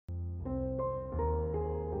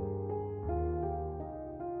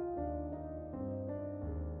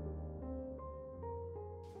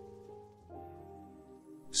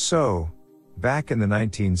So, back in the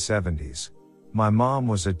 1970s, my mom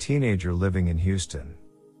was a teenager living in Houston.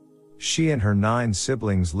 She and her 9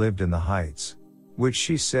 siblings lived in the Heights, which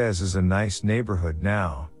she says is a nice neighborhood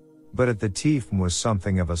now, but at the time was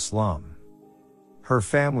something of a slum. Her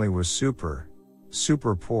family was super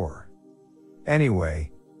poor.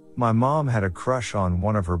 Anyway, my mom had a crush on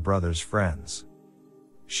one of her brother's friends.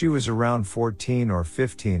 She was around 14 or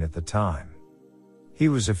 15 at the time. He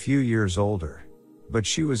was a few years older, but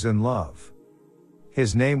she was in love.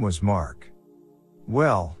 His name was Mark.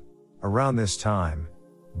 Well, around this time,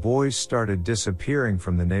 boys started disappearing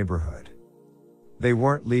from the neighborhood. They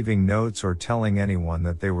weren't leaving notes or telling anyone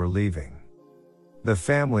that they were leaving. The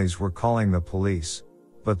families were calling the police,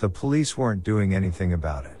 but the police weren't doing anything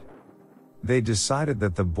about it. They decided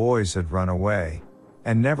that the boys had run away,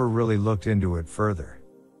 and never really looked into it further.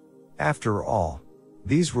 After all,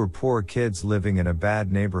 these were poor kids living in a bad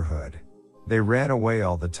neighborhood. They ran away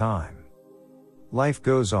all the time. Life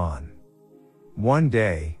goes on. One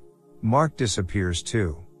day, Mark disappears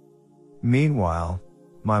too. Meanwhile,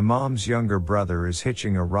 my mom's younger brother is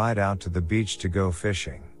hitching a ride out to the beach to go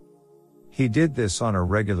fishing. He did this on a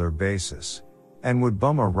regular basis, and would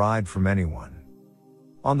bum a ride from anyone.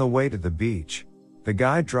 On the way to the beach, the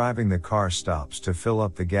guy driving the car stops to fill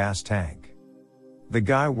up the gas tank. The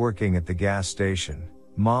guy working at the gas station,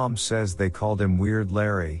 Mom says they called him Weird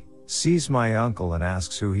Larry, sees my uncle and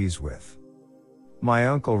asks who he's with. My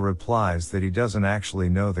uncle replies that he doesn't actually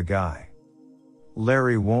know the guy.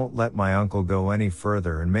 Larry won't let my uncle go any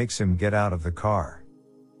further and makes him get out of the car.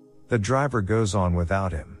 The driver goes on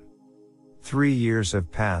without him. 3 years have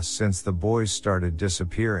passed since the boys started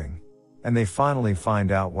disappearing, and they finally find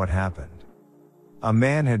out what happened. A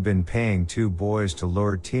man had been paying 2 boys to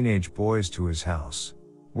lure teenage boys to his house,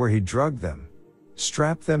 where he drugged them,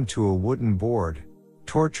 strapped them to a wooden board,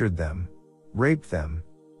 tortured them, raped them,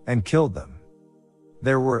 and killed them.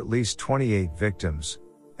 There were at least 28 victims,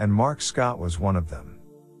 and Mark Scott was one of them.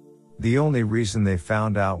 The only reason they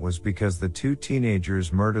found out was because the 2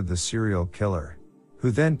 teenagers murdered the serial killer,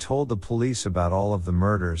 who then told the police about all of the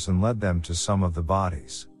murders and led them to some of the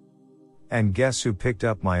bodies. And guess who picked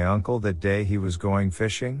up my uncle that day he was going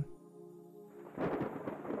fishing?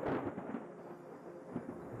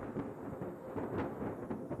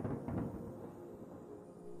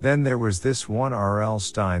 Then there was this one R.L.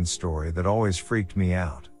 Stine story that always freaked me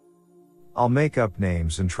out. I'll make up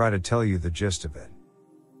names and try to tell you the gist of it.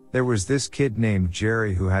 There was this kid named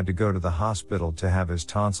Jerry who had to go to the hospital to have his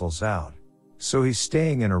tonsils out, so he's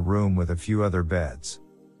staying in a room with a few other beds.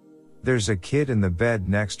 There's a kid in the bed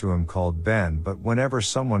next to him called Ben, but whenever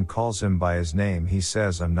someone calls him by his name he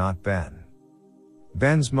says, "I'm not Ben."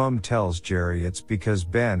 Ben's mom tells Jerry it's because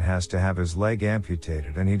Ben has to have his leg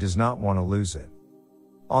amputated and he does not want to lose it.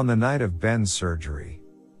 On the night of Ben's surgery,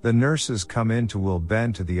 the nurses come in to wheel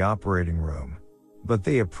Ben to the operating room, but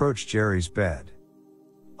they approach Jerry's bed.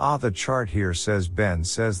 The chart here says Ben,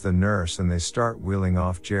 says the nurse, and they start wheeling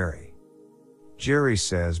off Jerry. Jerry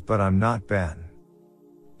says, "But I'm not Ben."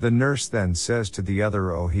 The nurse then says to the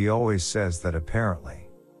other, "Oh, he always says that apparently."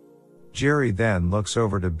 Jerry then looks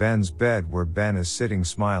over to Ben's bed where Ben is sitting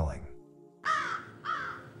smiling.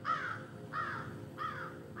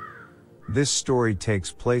 This story takes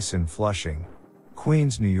place in Flushing,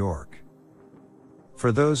 Queens, New York. For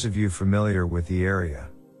those of you familiar with the area,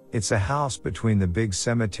 it's a house between the big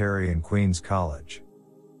cemetery and Queens College.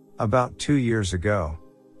 About 2 years ago,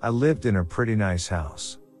 I lived in a pretty nice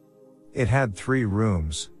house. It had 3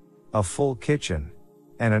 rooms, a full kitchen,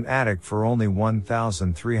 and an attic for only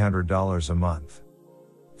 $1,300 a month.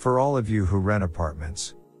 For all of you who rent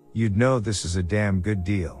apartments, you'd know this is a damn good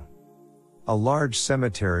deal. A large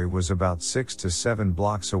cemetery was about 6 to 7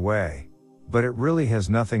 blocks away, but it really has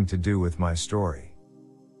nothing to do with my story.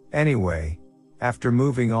 Anyway, after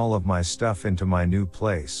moving all of my stuff into my new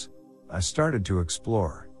place, I started to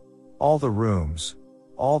explore all the rooms,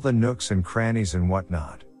 all the nooks and crannies and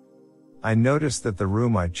whatnot. I noticed that the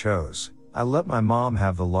room I chose, I let my mom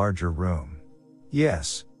have the larger room.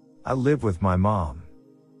 Yes, I live with my mom.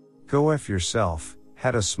 Go F yourself,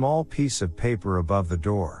 had a small piece of paper above the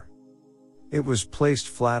door. It was placed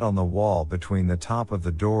flat on the wall between the top of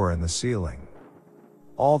the door and the ceiling.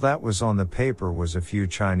 All that was on the paper was a few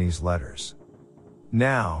Chinese letters.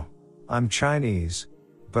 Now, I'm Chinese,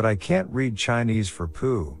 but I can't read Chinese for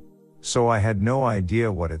poo, so I had no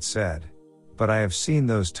idea what it said, but I have seen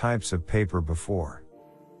those types of paper before.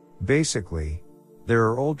 Basically, there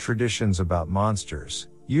are old traditions about monsters,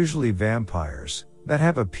 usually vampires, that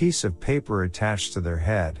have a piece of paper attached to their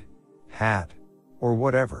head, hat, or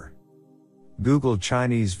whatever. Google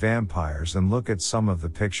Chinese vampires and look at some of the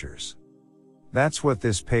pictures. That's what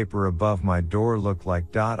this paper above my door looked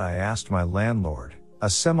like. I asked my landlord, a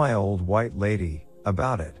semi-old white lady,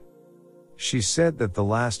 about it. She said that the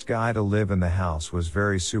last guy to live in the house was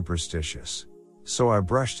very superstitious, so I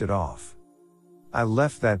brushed it off. I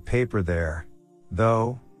left that paper there,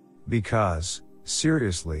 though, because,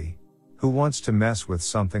 seriously, who wants to mess with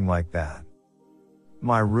something like that?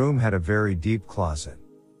 My room had a very deep closet.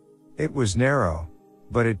 It was narrow,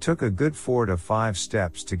 but it took a good 4 to 5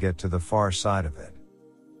 steps to get to the far side of it.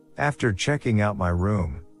 After checking out my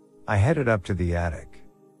room, I headed up to the attic.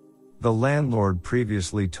 The landlord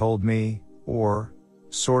previously told me, or,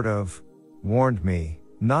 sort of, warned me,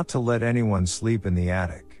 not to let anyone sleep in the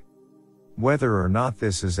attic. Whether or not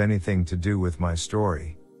this has anything to do with my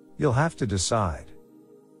story, you'll have to decide.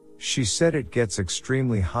 She said it gets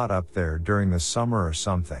extremely hot up there during the summer or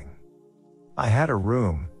something. I had a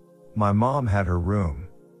room, my mom had her room,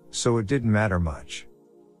 so it didn't matter much.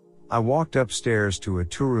 I walked upstairs to a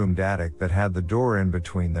 2-roomed attic that had the door in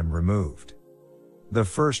between them removed. The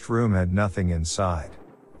first room had nothing inside,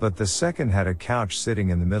 but the second had a couch sitting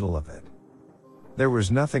in the middle of it. There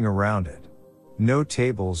was nothing around it. No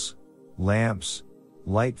tables, lamps,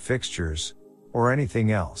 light fixtures, or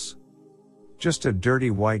anything else. Just a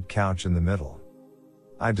dirty white couch in the middle.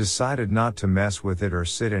 I decided not to mess with it or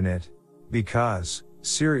sit in it, because,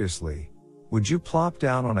 seriously, would you plop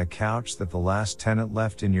down on a couch that the last tenant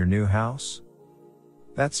left in your new house?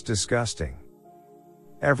 That's disgusting.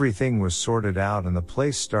 Everything was sorted out and the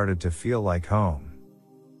place started to feel like home.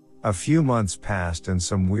 A few months passed and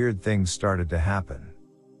some weird things started to happen.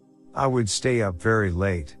 I would stay up very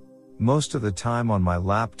late, most of the time on my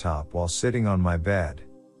laptop while sitting on my bed,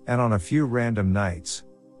 and on a few random nights,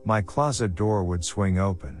 my closet door would swing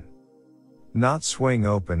open. Not swing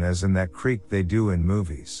open as in that creak they do in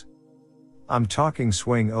movies. I'm talking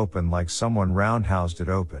swing open like someone roundhoused it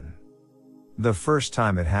open. The first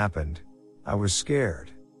time it happened, I was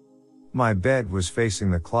scared. My bed was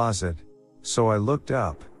facing the closet, so I looked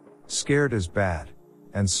up, scared as bad,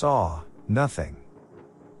 and saw nothing.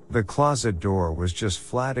 The closet door was just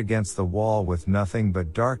flat against the wall with nothing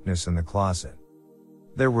but darkness in the closet.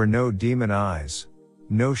 There were no demon eyes,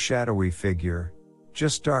 no shadowy figure,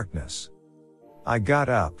 just darkness. I got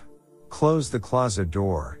up, closed the closet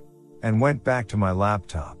door, and went back to my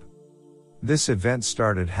laptop. This event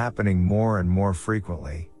started happening more and more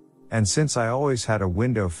frequently, and since I always had a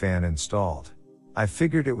window fan installed, I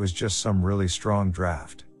figured it was just some really strong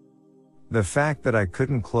draft. The fact that I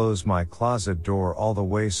couldn't close my closet door all the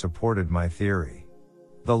way supported my theory.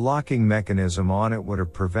 The locking mechanism on it would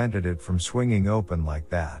have prevented it from swinging open like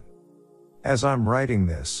that. As I'm writing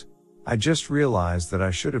this, I just realized that I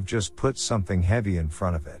should have just put something heavy in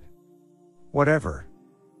front of it. Whatever.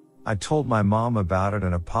 I told my mom about it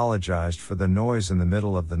and apologized for the noise in the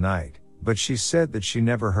middle of the night, but she said that she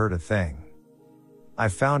never heard a thing. I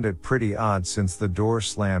found it pretty odd since the door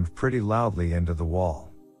slammed pretty loudly into the wall.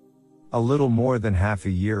 A little more than half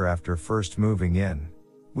a year after first moving in,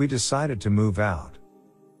 we decided to move out.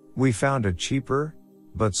 We found a cheaper,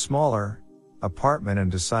 but smaller, apartment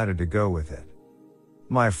and decided to go with it.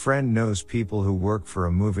 My friend knows people who work for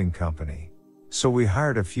a moving company, so we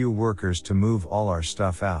hired a few workers to move all our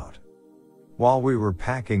stuff out. While we were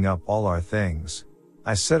packing up all our things,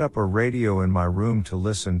 I set up a radio in my room to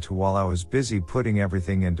listen to while I was busy putting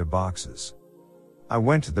everything into boxes. I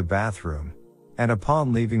went to the bathroom, and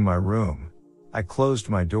upon leaving my room, I closed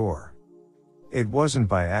my door. It wasn't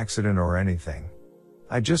by accident or anything.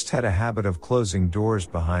 I just had a habit of closing doors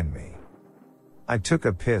behind me. I took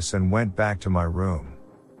a piss and went back to my room.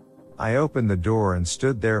 I opened the door and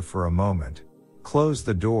stood there for a moment, closed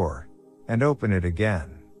the door, and opened it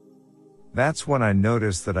again. That's when I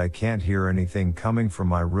noticed that I can't hear anything coming from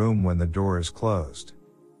my room when the door is closed.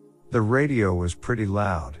 The radio was pretty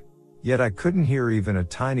loud, yet I couldn't hear even a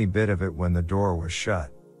tiny bit of it when the door was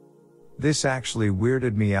shut. This actually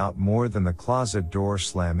weirded me out more than the closet door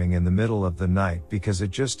slamming in the middle of the night because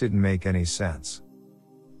it just didn't make any sense.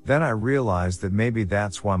 Then I realized that maybe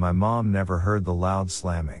that's why my mom never heard the loud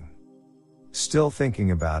slamming. Still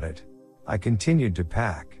thinking about it, I continued to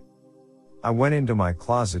pack. I went into my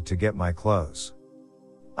closet to get my clothes.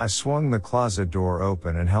 I swung the closet door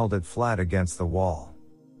open and held it flat against the wall.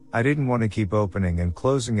 I didn't want to keep opening and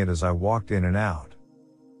closing it as I walked in and out.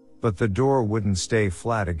 But the door wouldn't stay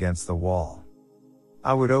flat against the wall.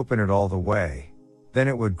 I would open it all the way, then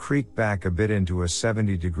it would creak back a bit into a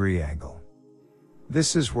 70-degree angle.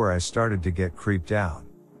 This is where I started to get creeped out.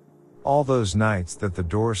 All those nights that the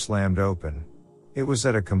door slammed open, it was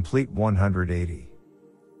at a complete 180.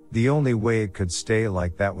 The only way it could stay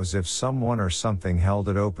like that was if someone or something held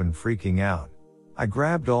it open freaking out. I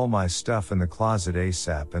grabbed all my stuff in the closet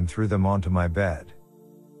ASAP and threw them onto my bed.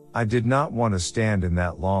 I did not want to stand in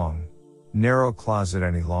that long, narrow closet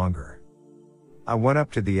any longer. I went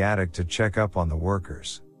up to the attic to check up on the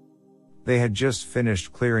workers. They had just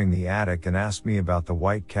finished clearing the attic and asked me about the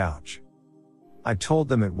white couch. I told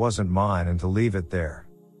them it wasn't mine and to leave it there.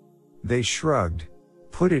 They shrugged,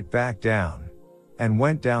 put it back down, and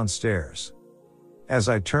went downstairs. As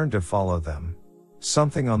I turned to follow them,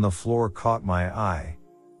 something on the floor caught my eye.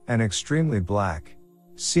 An extremely black,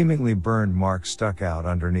 seemingly burned mark stuck out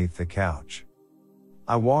underneath the couch.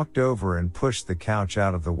 I walked over and pushed the couch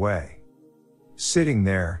out of the way. Sitting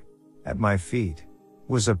there, at my feet,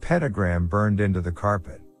 was a pentagram burned into the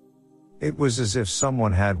carpet. It was as if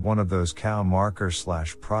someone had one of those cow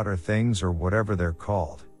marker/prodder things or whatever they're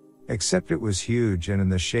called, except it was huge and in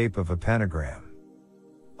the shape of a pentagram.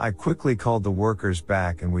 I quickly called the workers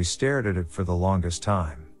back and we stared at it for the longest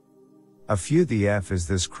time. A few "the F is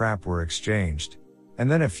this crap" were exchanged, and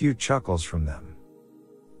then a few chuckles from them.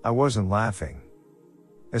 I wasn't laughing.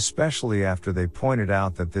 Especially after they pointed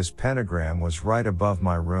out that this pentagram was right above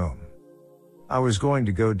my room. I was going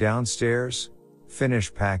to go downstairs,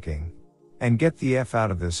 finish packing, and get the F out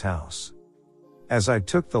of this house. As I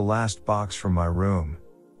took the last box from my room,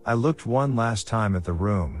 I looked one last time at the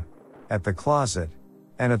room, at the closet,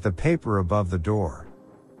 and at the paper above the door.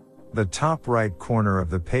 The top right corner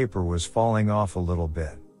of the paper was falling off a little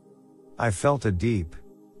bit. I felt a deep,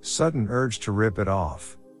 sudden urge to rip it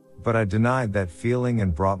off, but I denied that feeling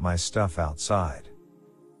and brought my stuff outside.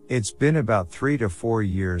 It's been about 3 to 4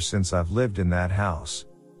 years since I've lived in that house,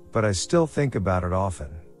 but I still think about it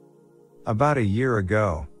often. About a year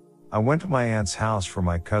ago, I went to my aunt's house for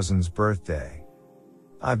my cousin's birthday.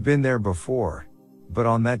 I've been there before, but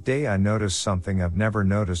on that day I noticed something I've never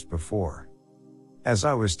noticed before. As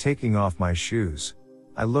I was taking off my shoes,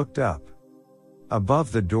 I looked up.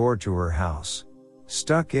 Above the door to her house,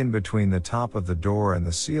 stuck in between the top of the door and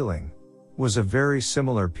the ceiling, was a very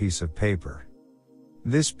similar piece of paper.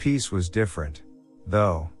 This piece was different,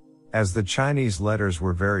 though, as the Chinese letters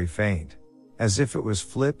were very faint, as if it was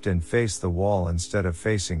flipped and faced the wall instead of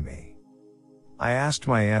facing me. I asked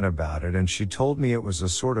my aunt about it and she told me it was a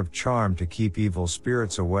sort of charm to keep evil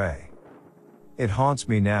spirits away. It haunts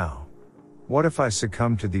me now. What if I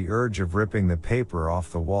succumb to the urge of ripping the paper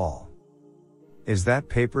off the wall? Is that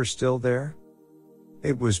paper still there?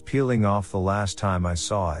 It was peeling off the last time I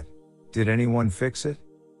saw it. Did anyone fix it?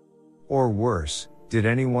 Or worse, did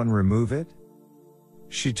anyone remove it?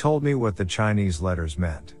 She told me what the Chinese letters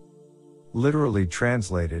meant. Literally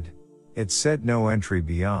translated, it said "no entry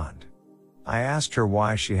beyond." I asked her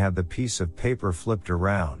why she had the piece of paper flipped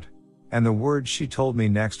around, and the words she told me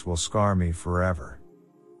next will scar me forever.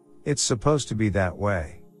 It's supposed to be that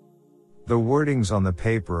way. The wordings on the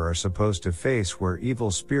paper are supposed to face where evil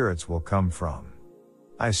spirits will come from.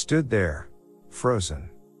 I stood there, frozen.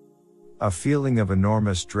 A feeling of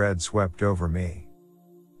enormous dread swept over me.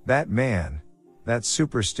 That man, that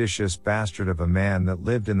superstitious bastard of a man that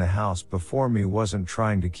lived in the house before me, wasn't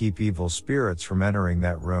trying to keep evil spirits from entering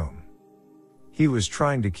that room. He was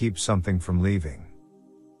trying to keep something from leaving.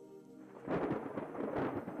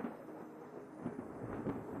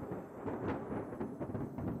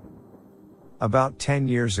 About 10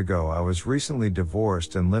 years ago I was recently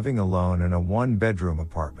divorced and living alone in a 1-bedroom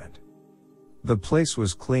apartment. The place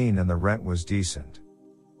was clean and the rent was decent.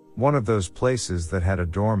 One of those places that had a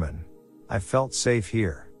doorman. I felt safe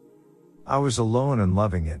here. I was alone and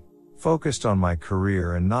loving it, focused on my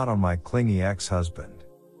career and not on my clingy ex-husband.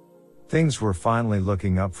 Things were finally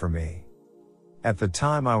looking up for me. At the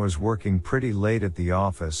time I was working pretty late at the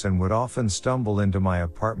office and would often stumble into my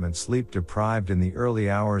apartment sleep deprived in the early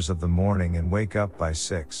hours of the morning and wake up by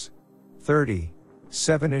 6:30,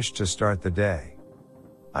 7-ish to start the day.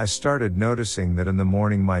 I started noticing that in the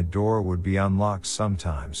morning my door would be unlocked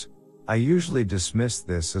sometimes. I usually dismissed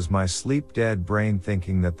this as my sleep-dead brain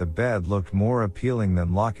thinking that the bed looked more appealing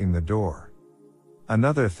than locking the door.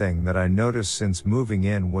 Another thing that I noticed since moving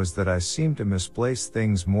in was that I seemed to misplace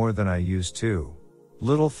things more than I used to.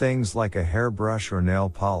 Little things like a hairbrush or nail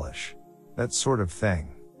polish. That sort of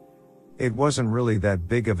thing. It wasn't really that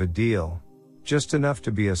big of a deal, just enough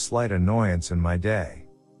to be a slight annoyance in my day.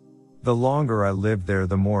 The longer I lived there,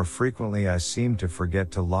 the more frequently I seemed to forget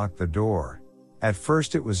to lock the door. At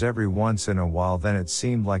first it was every once in a while, then it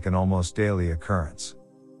seemed like an almost daily occurrence.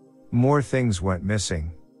 More things went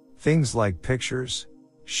missing. Things like pictures,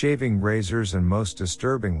 shaving razors, and most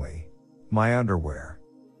disturbingly, my underwear.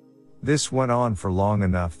 This went on for long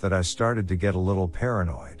enough that I started to get a little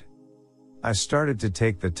paranoid. I started to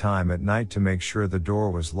take the time at night to make sure the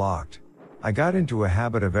door was locked, I got into a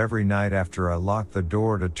habit of every night after I locked the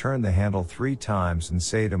door to turn the handle 3 times and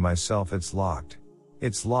say to myself, it's locked.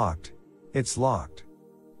 It's locked. It's locked.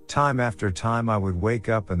 Time after time I would wake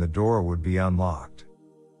up and the door would be unlocked.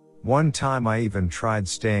 One time I even tried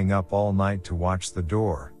staying up all night to watch the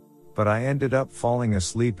door, but I ended up falling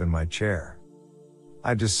asleep in my chair.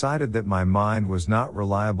 I decided that my mind was not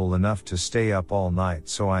reliable enough to stay up all night,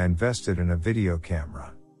 so I invested in a video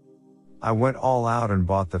camera. I went all out and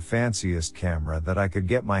bought the fanciest camera that I could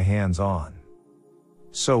get my hands on.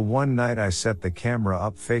 So one night I set the camera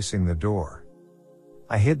up facing the door.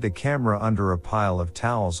 I hid the camera under a pile of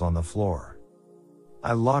towels on the floor.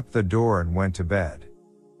 I locked the door and went to bed.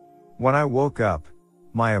 When I woke up,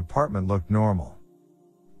 my apartment looked normal.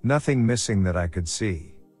 Nothing missing that I could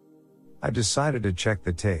see. I decided to check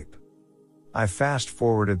the tape. I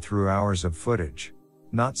fast-forwarded through hours of footage,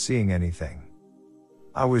 not seeing anything.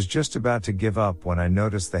 I was just about to give up when I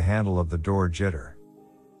noticed the handle of the door jitter.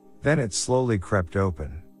 Then it slowly crept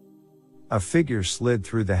open. A figure slid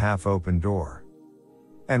through the half-open door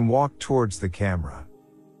and walked towards the camera.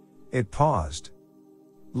 It paused,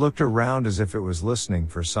 looked around as if it was listening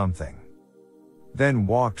for something, then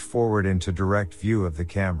walked forward into direct view of the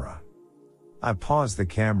camera. I paused the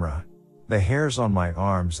camera. The hairs on my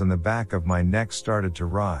arms and the back of my neck started to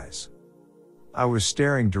rise. I was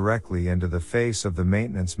staring directly into the face of the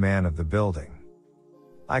maintenance man of the building.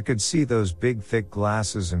 I could see those big thick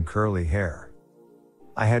glasses and curly hair.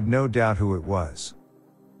 I had no doubt who it was.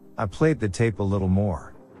 I played the tape a little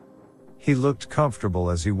more. He looked comfortable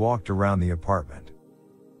as he walked around the apartment.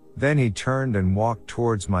 Then he turned and walked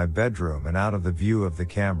towards my bedroom and out of the view of the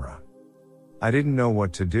camera. I didn't know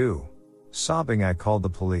what to do. Sobbing, I called the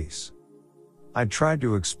police. I tried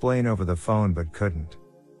to explain over the phone but couldn't.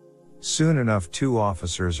 Soon enough, 2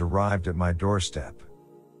 officers arrived at my doorstep.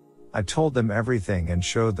 I told them everything and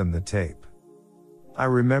showed them the tape. I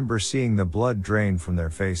remember seeing the blood drain from their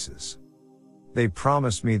faces. They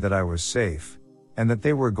promised me that I was safe, and that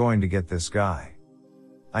they were going to get this guy.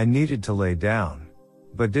 I needed to lay down,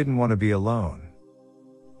 but didn't want to be alone.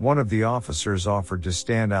 One of the officers offered to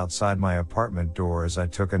stand outside my apartment door as I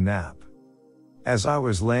took a nap. As I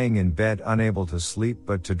was laying in bed, unable to sleep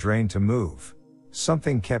but too drained to move,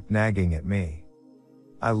 something kept nagging at me.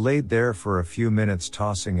 I laid there for a few minutes,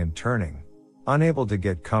 tossing and turning, unable to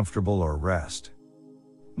get comfortable or rest.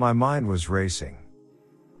 My mind was racing.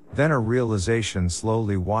 Then a realization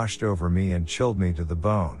slowly washed over me and chilled me to the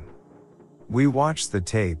bone. We watched the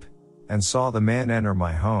tape and saw the man enter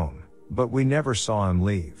my home, but we never saw him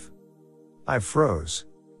leave. I froze,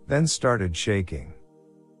 then started shaking.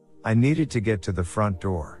 I needed to get to the front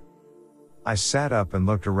door. I sat up and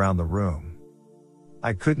looked around the room.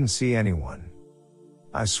 I couldn't see anyone.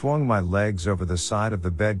 I swung my legs over the side of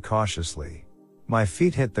the bed cautiously. My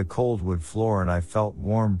feet hit the cold wood floor and I felt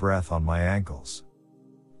warm breath on my ankles.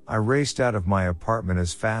 I raced out of my apartment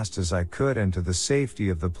as fast as I could and to the safety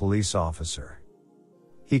of the police officer.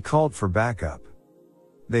 He called for backup.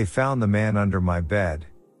 They found the man under my bed,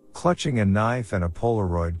 clutching a knife and a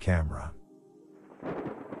Polaroid camera.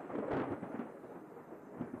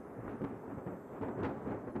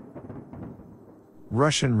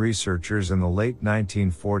 Russian researchers in the late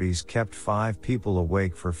 1940s kept 5 people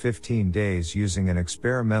awake for 15 days using an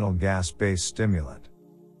experimental gas-based stimulant.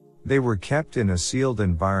 They were kept in a sealed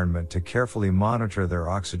environment to carefully monitor their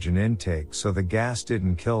oxygen intake so the gas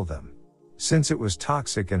didn't kill them, since it was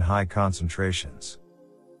toxic in high concentrations.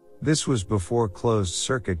 This was before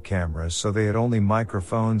closed-circuit cameras, so they had only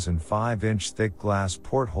microphones and 5-inch thick glass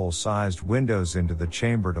porthole-sized windows into the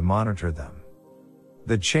chamber to monitor them.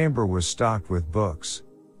 The chamber was stocked with books,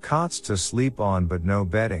 cots to sleep on but no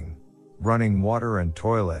bedding, running water and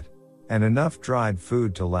toilet, and enough dried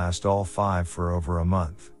food to last all 5 for over a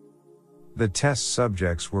month. The test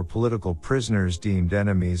subjects were political prisoners deemed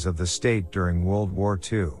enemies of the state during World War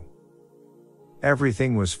II.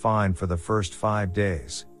 Everything was fine for the first 5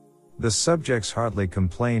 days. The subjects hardly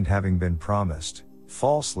complained, having been promised,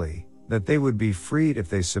 falsely, that they would be freed if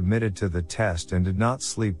they submitted to the test and did not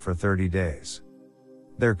sleep for 30 days.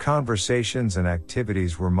 Their conversations and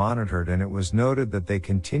activities were monitored, and it was noted that they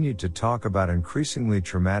continued to talk about increasingly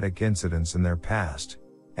traumatic incidents in their past,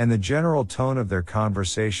 and the general tone of their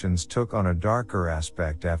conversations took on a darker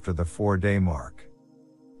aspect after the 4-day mark.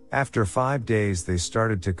 After 5 days, they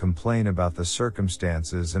started to complain about the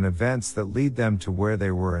circumstances and events that lead them to where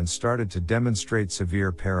they were and started to demonstrate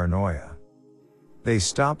severe paranoia. They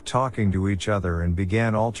stopped talking to each other and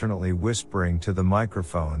began alternately whispering to the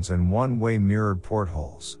microphones and one-way mirrored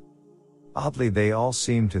portholes. Oddly, they all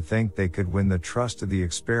seemed to think they could win the trust of the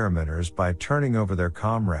experimenters by turning over their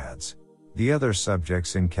comrades, the other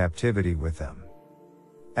subjects in captivity with them.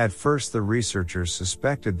 At first the researchers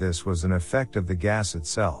suspected this was an effect of the gas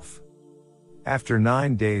itself. After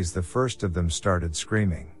 9 days the first of them started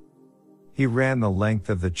screaming. He ran the length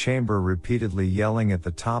of the chamber repeatedly yelling at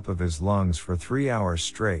the top of his lungs for 3 hours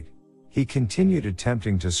straight. He continued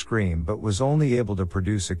attempting to scream but was only able to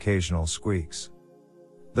produce occasional squeaks.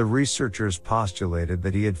 The researchers postulated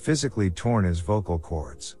that he had physically torn his vocal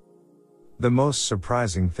cords. The most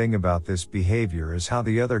surprising thing about this behavior is how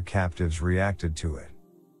the other captives reacted to it.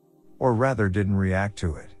 Or rather didn't react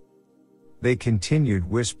to it. They continued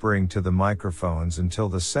whispering to the microphones until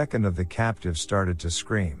the second of the captives started to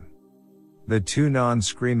scream. The 2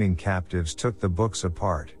 non-screaming captives took the books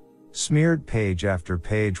apart, smeared page after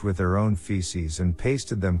page with their own feces and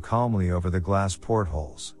pasted them calmly over the glass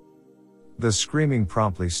portholes. The screaming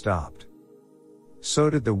promptly stopped. So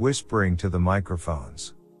did the whispering to the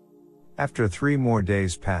microphones. After 3 more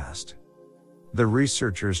days passed. The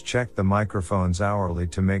researchers checked the microphones hourly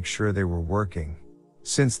to make sure they were working,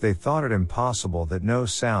 since they thought it impossible that no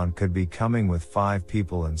sound could be coming with 5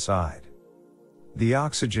 people inside. The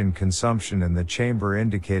oxygen consumption in the chamber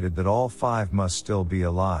indicated that all 5 must still be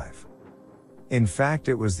alive. In fact,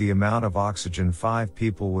 it was the amount of oxygen 5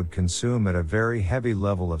 people would consume at a very heavy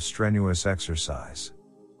level of strenuous exercise.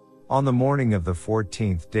 On the morning of the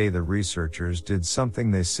 14th day, the researchers did something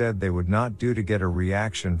they said they would not do to get a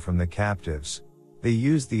reaction from the captives. They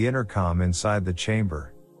used the intercom inside the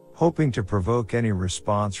chamber, hoping to provoke any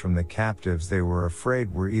response from the captives they were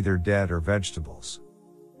afraid were either dead or vegetables.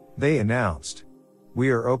 They announced, "We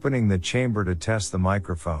are opening the chamber to test the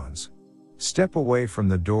microphones. Step away from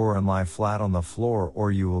the door and lie flat on the floor or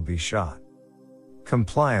you will be shot.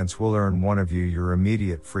 Compliance will earn one of you your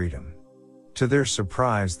immediate freedom." To their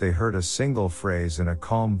surprise, they heard a single phrase in a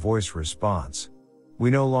calm voice response, "We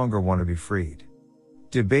no longer want to be freed."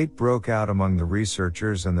 Debate broke out among the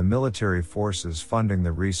researchers and the military forces funding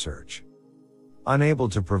the research. Unable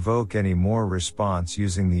to provoke any more response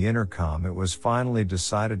using the intercom, it was finally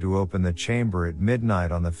decided to open the chamber at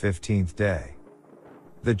midnight on the 15th day.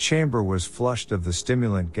 The chamber was flushed of the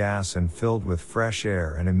stimulant gas and filled with fresh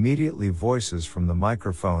air, and immediately voices from the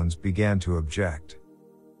microphones began to object.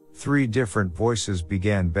 3 different voices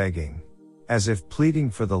began begging, as if pleading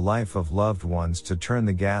for the life of loved ones, to turn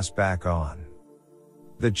the gas back on.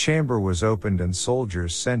 The chamber was opened and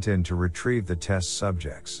soldiers sent in to retrieve the test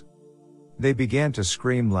subjects. They began to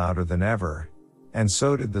scream louder than ever, and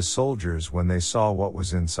so did the soldiers when they saw what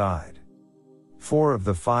was inside. 4 of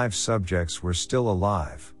the 5 subjects were still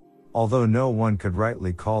alive, although no one could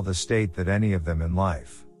rightly call the state that any of them in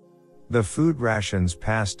life. The food rations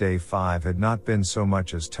past day 5 had not been so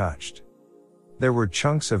much as touched. There were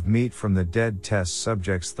chunks of meat from the dead test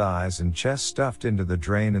subjects' thighs and chest stuffed into the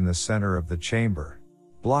drain in the center of the chamber,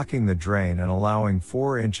 blocking the drain and allowing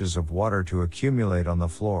 4 inches of water to accumulate on the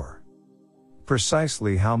floor.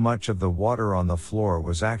 Precisely how much of the water on the floor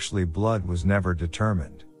was actually blood was never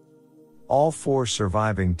determined. All 4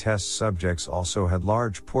 surviving test subjects also had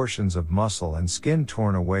large portions of muscle and skin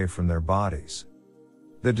torn away from their bodies.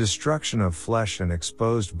 The destruction of flesh and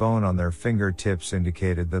exposed bone on their fingertips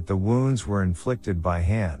indicated that the wounds were inflicted by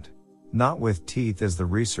hand, not with teeth as the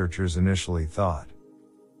researchers initially thought.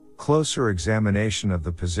 Closer examination of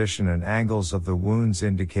the position and angles of the wounds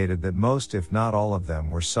indicated that most, if not all of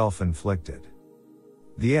them, were self-inflicted.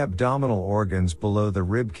 The abdominal organs below the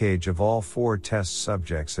ribcage of all 4 test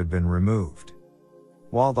subjects had been removed.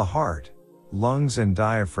 While the heart, lungs and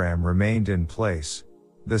diaphragm remained in place,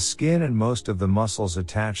 the skin and most of the muscles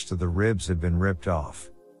attached to the ribs had been ripped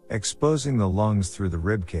off, exposing the lungs through the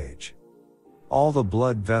ribcage. All the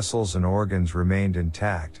blood vessels and organs remained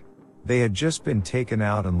intact. They had just been taken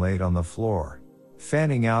out and laid on the floor,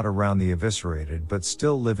 fanning out around the eviscerated but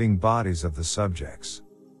still living bodies of the subjects.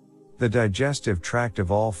 The digestive tract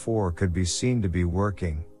of all 4 could be seen to be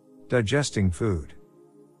working, digesting food.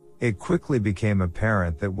 It quickly became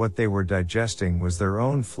apparent that what they were digesting was their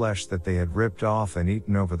own flesh that they had ripped off and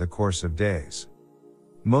eaten over the course of days.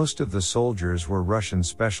 Most of the soldiers were Russian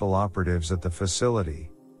special operatives at the facility,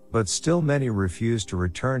 but still many refused to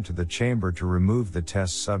return to the chamber to remove the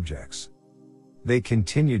test subjects. They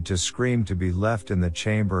continued to scream to be left in the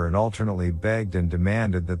chamber and alternately begged and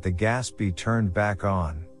demanded that the gas be turned back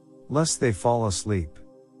on, lest they fall asleep.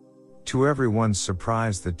 To everyone's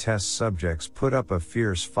surprise, the test subjects put up a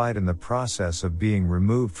fierce fight in the process of being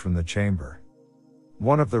removed from the chamber.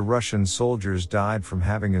 One of the Russian soldiers died from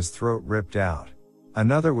having his throat ripped out.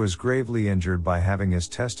 Another was gravely injured by having his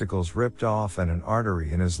testicles ripped off and an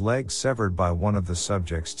artery in his leg severed by one of the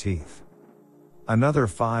subject's teeth. Another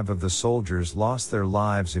 5 of the soldiers lost their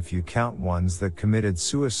lives if you count ones that committed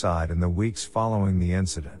suicide in the weeks following the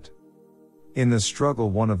incident. In the struggle,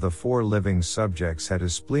 one of the 4 living subjects had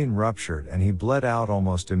his spleen ruptured and he bled out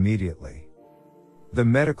almost immediately. The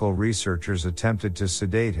medical researchers attempted to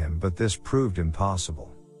sedate him, but this proved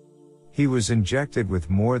impossible. He was injected with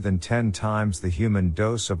more than 10 times the human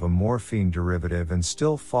dose of a morphine derivative and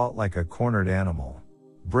still fought like a cornered animal,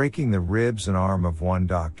 breaking the ribs and arm of one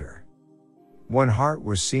doctor. One heart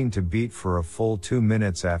was seen to beat for a full 2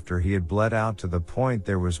 minutes after he had bled out to the point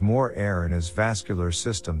there was more air in his vascular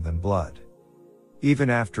system than blood. Even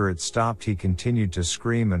after it stopped, he continued to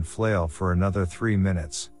scream and flail for another 3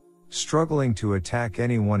 minutes, struggling to attack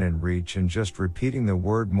anyone in reach and just repeating the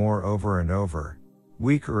word more over and over,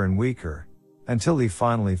 weaker and weaker, until he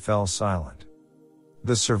finally fell silent.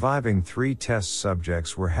 The surviving 3 test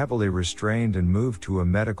subjects were heavily restrained and moved to a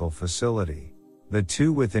medical facility, the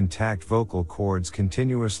 2 with intact vocal cords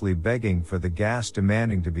continuously begging for the gas,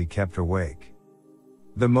 demanding to be kept awake.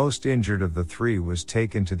 The most injured of the 3 was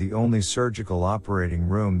taken to the only surgical operating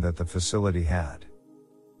room that the facility had.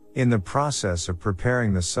 In the process of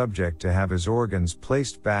preparing the subject to have his organs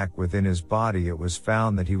placed back within his body, it was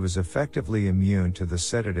found that he was effectively immune to the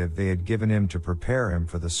sedative they had given him to prepare him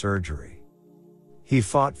for the surgery. He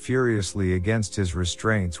fought furiously against his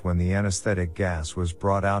restraints when the anesthetic gas was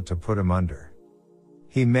brought out to put him under.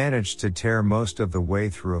 He managed to tear most of the way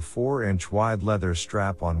through a 4-inch wide leather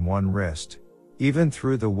strap on one wrist, even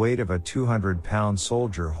through the weight of a 200-pound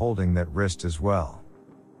soldier holding that wrist as well.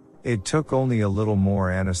 It took only a little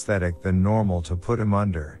more anesthetic than normal to put him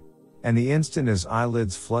under, and the instant his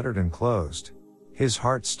eyelids fluttered and closed, his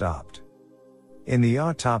heart stopped. In the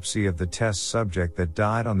autopsy of the test subject that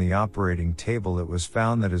died on the operating table, it was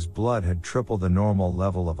found that his blood had tripled the normal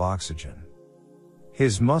level of oxygen.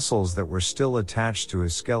 His muscles that were still attached to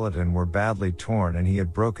his skeleton were badly torn, and he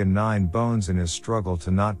had broken 9 bones in his struggle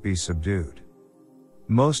to not be subdued.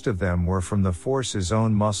 Most of them were from the force his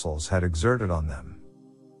own muscles had exerted on them.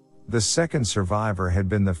 The second survivor had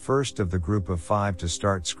been the first of the group of 5 to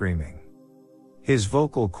start screaming. His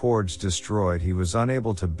vocal cords destroyed, he was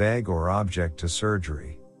unable to beg or object to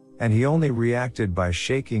surgery, and he only reacted by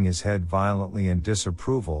shaking his head violently in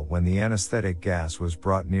disapproval when the anesthetic gas was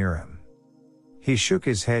brought near him. He shook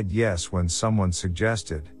his head yes when someone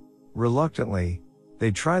suggested, reluctantly,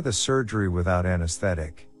 they try the surgery without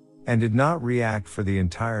anesthetic, and did not react for the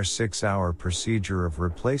entire 6-hour procedure of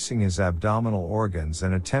replacing his abdominal organs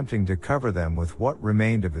and attempting to cover them with what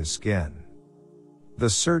remained of his skin. The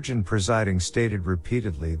surgeon presiding stated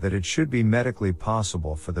repeatedly that it should be medically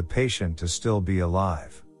possible for the patient to still be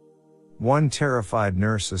alive. One terrified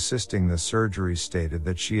nurse assisting the surgery stated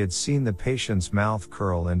that she had seen the patient's mouth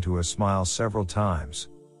curl into a smile several times,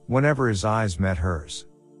 whenever his eyes met hers.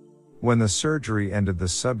 When the surgery ended, the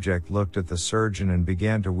subject looked at the surgeon and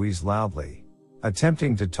began to wheeze loudly,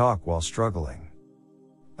 attempting to talk while struggling.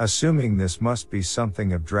 Assuming this must be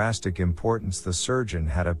something of drastic importance, the surgeon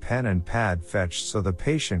had a pen and pad fetched so the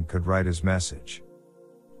patient could write his message.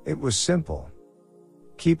 It was simple.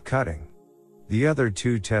 Keep cutting. The other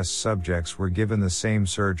 2 test subjects were given the same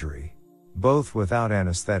surgery, both without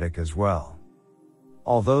anesthetic as well.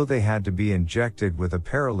 Although they had to be injected with a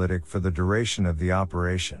paralytic for the duration of the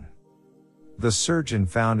operation. The surgeon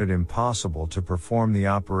found it impossible to perform the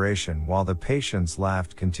operation while the patients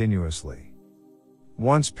laughed continuously.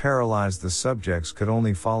 Once paralyzed, the subjects could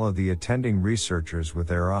only follow the attending researchers with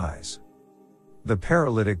their eyes. The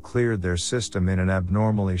paralytic cleared their system in an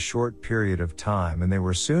abnormally short period of time, and they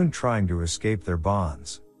were soon trying to escape their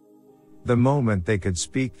bonds. The moment they could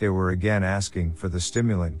speak, they were again asking for the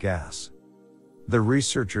stimulant gas. The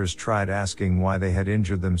researchers tried asking why they had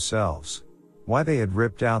injured themselves, why they had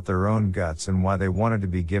ripped out their own guts, and why they wanted to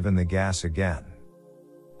be given the gas again.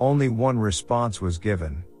 Only one response was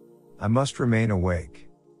given: I must remain awake.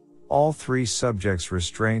 All 3 subjects'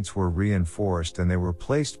 restraints were reinforced and they were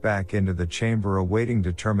placed back into the chamber awaiting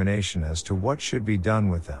determination as to what should be done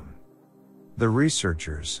with them. The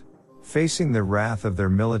researchers, facing the wrath of their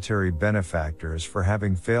military benefactors for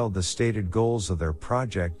having failed the stated goals of their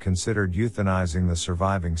project, considered euthanizing the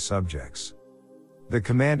surviving subjects. The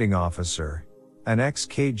commanding officer, an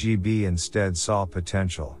ex-KGB, instead saw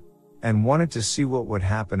potential, and wanted to see what would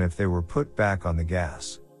happen if they were put back on the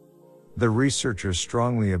gas. The researchers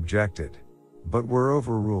strongly objected, but were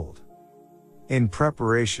overruled. In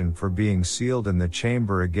preparation for being sealed in the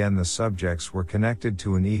chamber again, the subjects were connected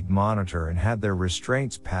to an EEG monitor and had their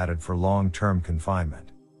restraints padded for long-term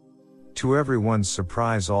confinement. To everyone's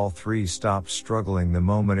surprise, all 3 stopped struggling the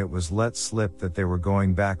moment it was let slip that they were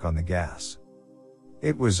going back on the gas.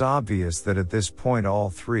 It was obvious that at this point all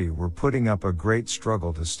three were putting up a great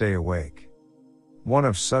struggle to stay awake. One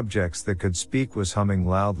of subjects that could speak was humming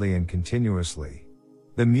loudly and continuously.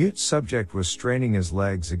 The mute subject was straining his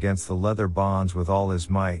legs against the leather bonds with all his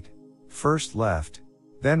might, first left,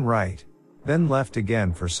 then right, then left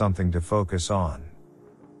again for something to focus on.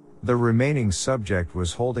 The remaining subject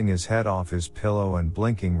was holding his head off his pillow and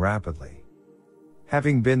blinking rapidly.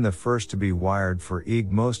 Having been the first to be wired for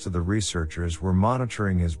EEG, most of the researchers were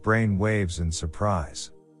monitoring his brain waves in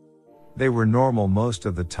surprise. They were normal most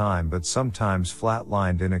of the time, but sometimes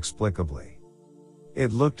flatlined inexplicably.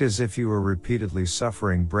 It looked as if he were repeatedly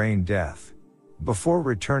suffering brain death, before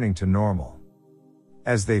returning to normal.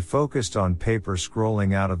 As they focused on paper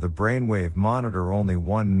scrolling out of the brainwave monitor, only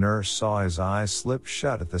one nurse saw his eyes slip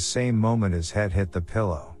shut at the same moment his head hit the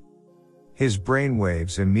pillow. His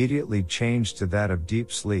brainwaves immediately changed to that of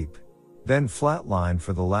deep sleep, then flatlined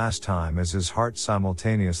for the last time as his heart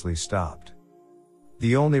simultaneously stopped.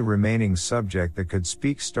 The only remaining subject that could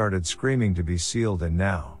speak started screaming to be sealed in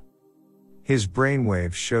now. His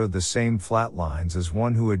brainwaves showed the same flatlines as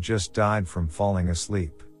one who had just died from falling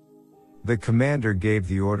asleep. The commander gave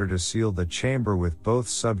the order to seal the chamber with both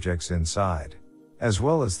subjects inside, as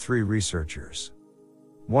well as 3 researchers.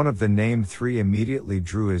 One of the named 3 immediately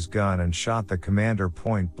drew his gun and shot the commander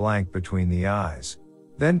point blank between the eyes,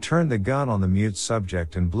 then turned the gun on the mute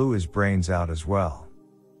subject and blew his brains out as well.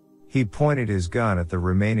 He pointed his gun at the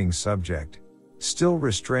remaining subject, still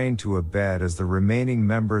restrained to a bed, as the remaining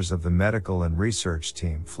members of the medical and research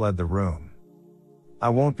team fled the room. "I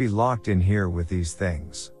won't be locked in here with these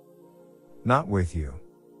things. Not with you,"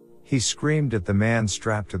 he screamed at the man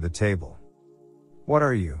strapped to the table. "What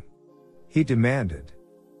are you?" he demanded.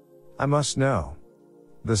 "I must know."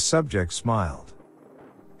 The subject smiled.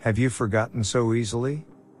 "Have you forgotten so easily?"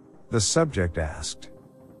 the subject asked.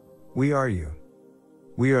 "We are you.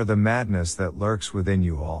 We are the madness that lurks within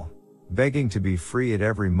you all, begging to be free at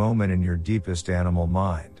every moment in your deepest animal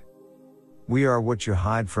mind. We are what you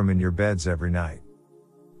hide from in your beds every night.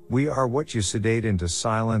 We are what you sedate into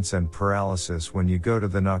silence and paralysis when you go to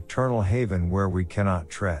the nocturnal haven where we cannot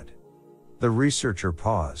tread." The researcher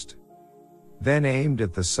paused, then aimed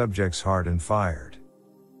at the subject's heart and fired.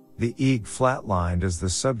 The EEG flatlined as the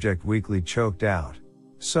subject weakly choked out,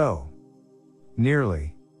 "So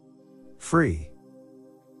nearly free."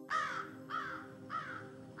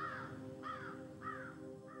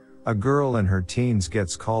 A girl in her teens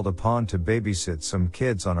gets called upon to babysit some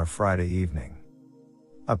kids on a Friday evening.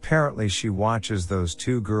 Apparently she watches those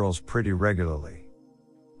 2 girls pretty regularly.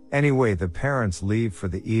 Anyway, the parents leave for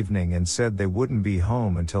the evening and said they wouldn't be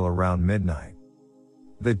home until around midnight.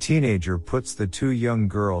 The teenager puts the 2 young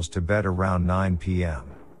girls to bed around 9 p.m.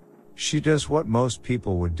 She does what most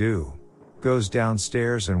people would do, goes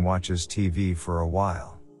downstairs and watches TV for a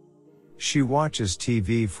while. She watches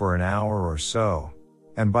TV for an hour or so,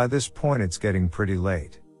 and by this point it's getting pretty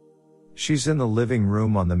late. She's in the living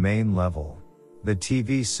room on the main level. The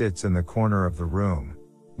TV sits in the corner of the room,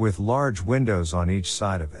 with large windows on each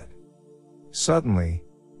side of it. Suddenly,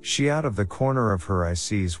 she out of the corner of her eye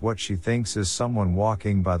sees what she thinks is someone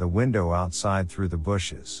walking by the window outside through the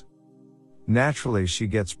bushes. Naturally, she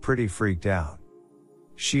gets pretty freaked out.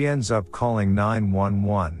 She ends up calling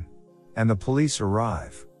 911, and the police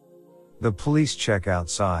arrive. The police check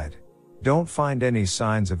outside, don't find any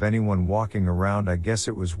signs of anyone walking around. I guess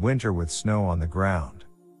it was winter with snow on the ground.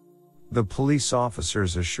 The police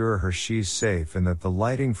officers assure her she's safe and that the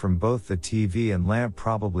lighting from both the TV and lamp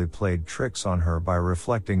probably played tricks on her by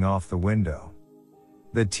reflecting off the window.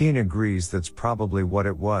 The teen agrees that's probably what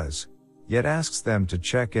it was, yet asks them to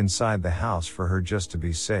check inside the house for her just to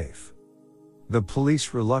be safe. The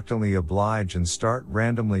police reluctantly oblige and start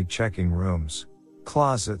randomly checking rooms,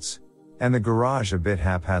 closets, and the garage a bit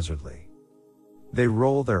haphazardly. They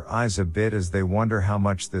roll their eyes a bit as they wonder how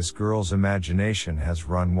much this girl's imagination has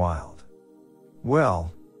run wild.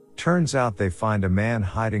 Well, turns out they find a man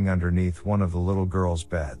hiding underneath one of the little girl's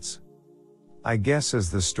beds. I guess as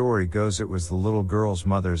the story goes it was the little girl's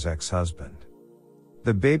mother's ex-husband.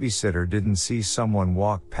 The babysitter didn't see someone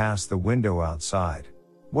walk past the window outside.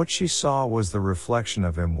 What she saw was the reflection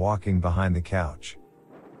of him walking behind the couch.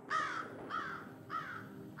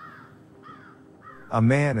 A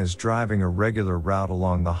man is driving a regular route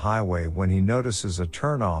along the highway when he notices a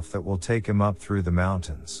turnoff that will take him up through the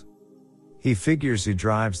mountains. He figures he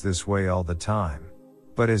drives this way all the time,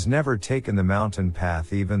 but has never taken the mountain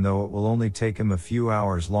path even though it will only take him a few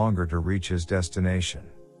hours longer to reach his destination.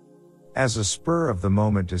 As a spur of the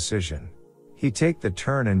moment decision, he takes the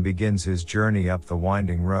turn and begins his journey up the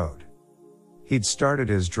winding road. He'd started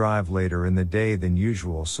his drive later in the day than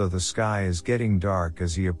usual, so the sky is getting dark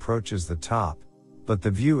as he approaches the top, but the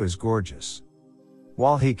view is gorgeous.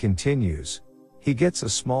 While he continues, he gets a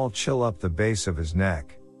small chill up the base of his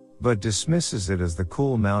neck, but dismisses it as the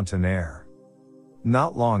cool mountain air.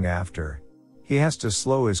 Not long after, he has to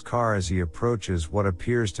slow his car as he approaches what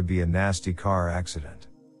appears to be a nasty car accident.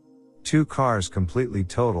 2 cars completely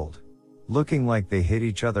totaled, looking like they hit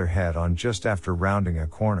each other head on just after rounding a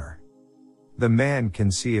corner. The man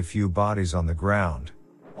can see a few bodies on the ground,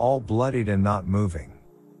 all bloodied and not moving.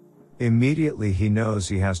 Immediately he knows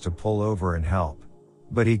he has to pull over and help,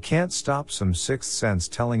 but he can't stop some sixth sense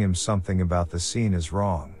telling him something about the scene is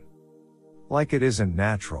wrong. Like it isn't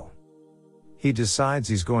natural. He decides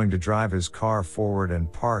he's going to drive his car forward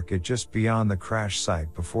and park it just beyond the crash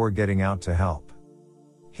site before getting out to help.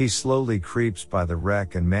 He slowly creeps by the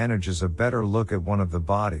wreck and manages a better look at one of the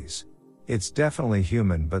bodies. It's definitely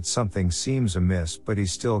human, but something seems amiss, but he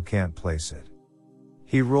still can't place it.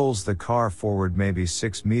 He rolls the car forward maybe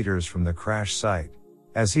 6 meters from the crash site.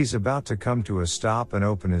 As he's about to come to a stop and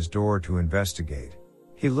open his door to investigate,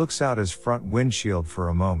 he looks out his front windshield for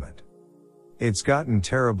a moment. It's gotten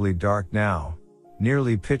terribly dark now,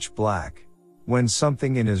 nearly pitch black, when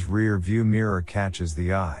something in his rear view mirror catches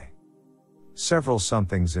the eye. Several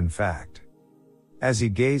somethings, in fact. As he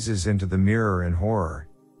gazes into the mirror in horror,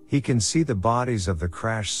 he can see the bodies of the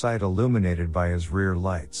crash site illuminated by his rear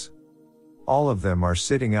lights. All of them are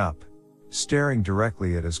sitting up, staring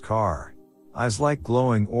directly at his car, eyes like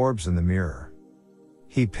glowing orbs in the mirror.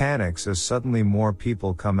 He panics as suddenly more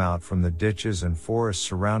people come out from the ditches and forests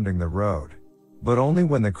surrounding the road, but only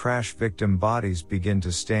when the crash victim bodies begin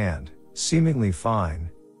to stand, seemingly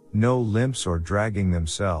fine, no limps or dragging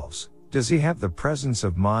themselves, does he have the presence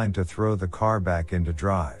of mind to throw the car back into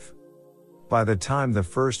drive. By the time the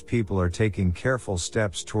first people are taking careful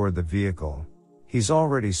steps toward the vehicle, he's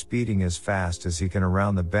already speeding as fast as he can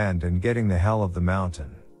around the bend and getting the hell of the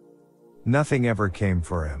mountain. Nothing ever came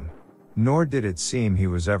for him, nor did it seem he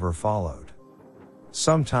was ever followed.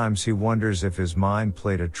 Sometimes he wonders if his mind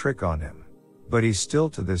played a trick on him, but he still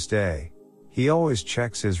to this day, he always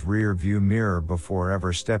checks his rear view mirror before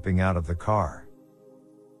ever stepping out of the car.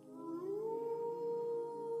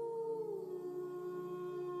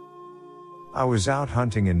 I was out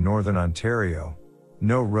hunting in northern Ontario,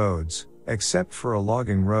 no roads, except for a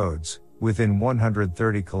logging roads, within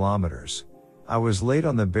 130 kilometers. I was late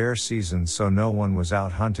on the bear season, so no one was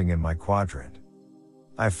out hunting in my quadrant.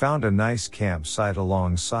 I found a nice campsite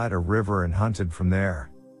alongside a river and hunted from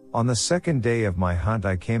there. On the second day of my hunt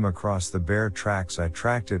I came across the bear tracks. I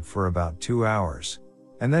tracked it for about 2 hours,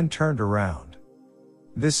 and then turned around.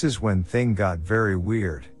 This is when things got very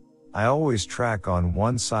weird. I always track on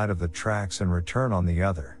one side of the tracks and return on the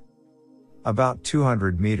other. About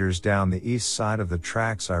 200 meters down the east side of the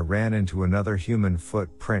tracks I ran into another human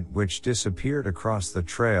footprint which disappeared across the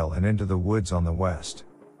trail and into the woods on the west.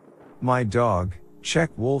 My dog, Czech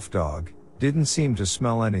wolf dog, didn't seem to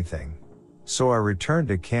smell anything, so I returned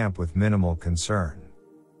to camp with minimal concern.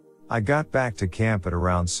 I got back to camp at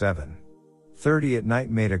around 7:30 at night,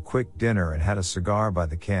 made a quick dinner and had a cigar by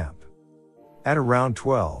the camp. At around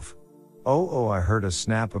 12:00 I heard a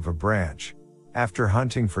snap of a branch. After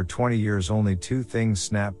hunting for 20 years, only 2 things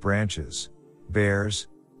snap branches: bears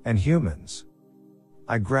and humans.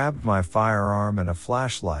 I grabbed my firearm and a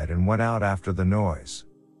flashlight and went out after the noise.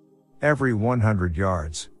 Every 100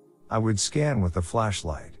 yards, I would scan with the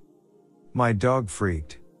flashlight. My dog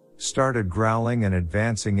freaked, started growling and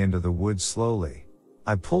advancing into the woods slowly.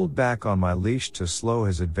 I pulled back on my leash to slow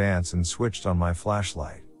his advance and switched on my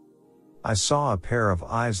flashlight. I saw a pair of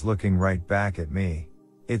eyes looking right back at me.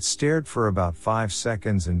 It stared for about 5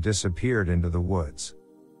 seconds and disappeared into the woods.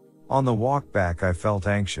 On the walk back I felt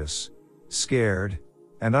anxious, scared,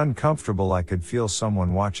 and uncomfortable. I could feel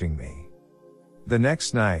someone watching me. The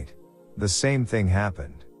next night, the same thing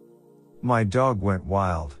happened. My dog went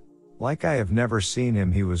wild. Like I have never seen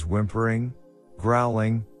him. He was whimpering,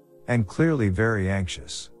 growling, and clearly very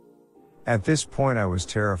anxious. At this point I was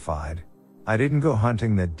terrified. I didn't go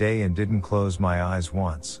hunting that day and didn't close my eyes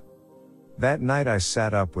once. That night I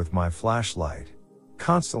sat up with my flashlight,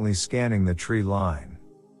 constantly scanning the tree line.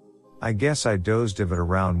 I guess I dozed of it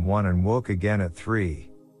around 1 and woke again at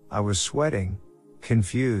 3. I was sweating,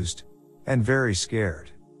 confused, and very scared.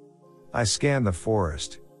 I scanned the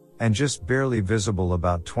forest, and just barely visible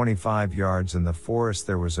about 25 yards in the forest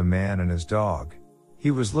there was a man and his dog. He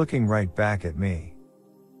was looking right back at me.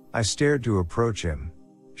 I stared to approach him,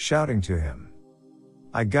 shouting to him.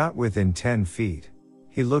 I got within 10 feet.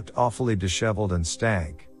 He looked awfully disheveled and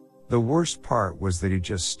stank, The worst part was that he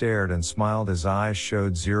just stared and smiled. His eyes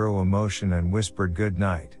showed zero emotion and whispered good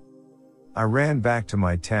night. I ran back to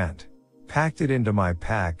my tent, packed it into my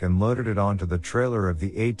pack and loaded it onto the trailer of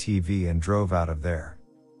the ATV and drove out of there.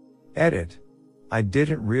 Edit. I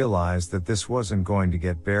didn't realize that this wasn't going to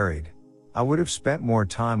get buried. I would have spent more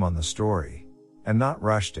time on the story, and not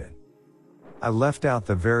rushed it. I left out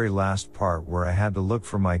the very last part where I had to look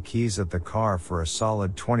for my keys at the car for a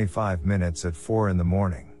solid 25 minutes at 4 in the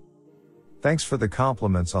morning. Thanks for the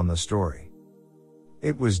compliments on the story.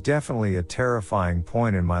 It was definitely a terrifying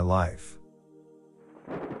point in my life.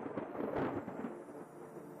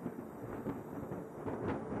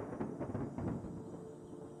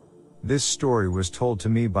 This story was told to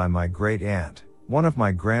me by my great aunt, one of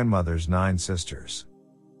my grandmother's 9 sisters.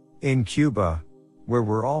 In Cuba, where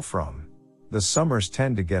we're all from, the summers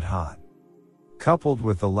tend to get hot. Coupled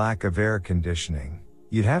with the lack of air conditioning,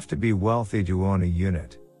 you'd have to be wealthy to own a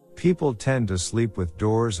unit. People tend to sleep with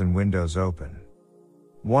doors and windows open.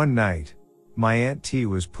 One night, my Aunt T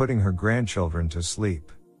was putting her grandchildren to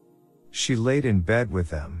sleep. She laid in bed with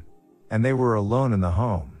them, and they were alone in the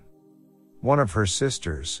home. One of her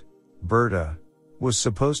sisters, Berta, was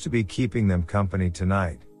supposed to be keeping them company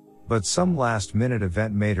tonight, but some last-minute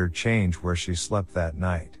event made her change where she slept that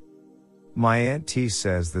night. My Aunt T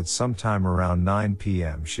says that sometime around 9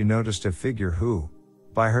 p.m. she noticed a figure who,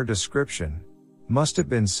 by her description, must have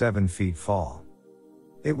been 7 feet tall.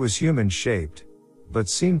 It was human-shaped, but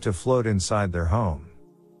seemed to float inside their home.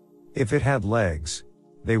 If it had legs,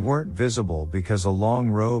 they weren't visible because a long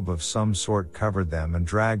robe of some sort covered them and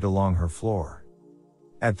dragged along her floor.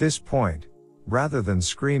 At this point, rather than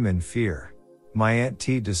scream in fear, my Aunt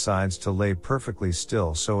T decides to lay perfectly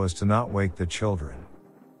still so as to not wake the children.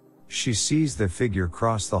 She sees the figure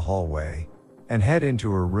cross the hallway and head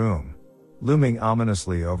into her room, looming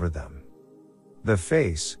ominously over them. The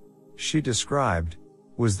face, she described,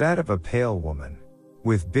 was that of a pale woman,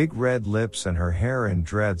 with big red lips and her hair in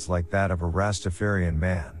dreads like that of a Rastafarian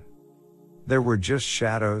man. There were just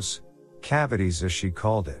shadows, cavities as she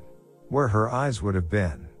called it, where her eyes would have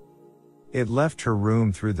been. It left her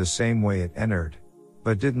room through the same way it entered,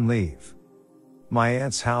 but didn't leave. My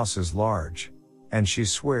aunt's house is large, and she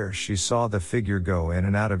swears she saw the figure go in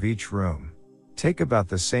and out of each room, take about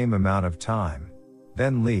the same amount of time,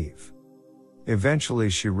 then leave.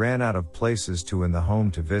 Eventually she ran out of places to in the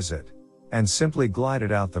home to visit, and simply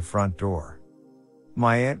glided out the front door.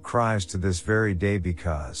 My aunt cries to this very day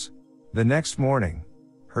because, the next morning,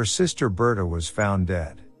 her sister Berta was found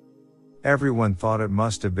dead. Everyone thought it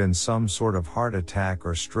must have been some sort of heart attack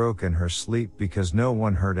or stroke in her sleep because no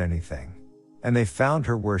one heard anything, and they found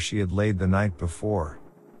her where she had laid the night before,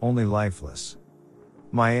 only lifeless.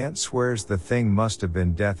 My aunt swears the thing must have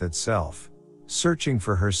been death itself, searching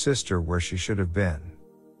for her sister where she should have been.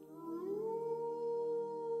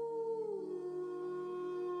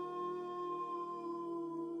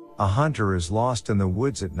 A hunter is lost in the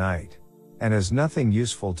woods at night, and has nothing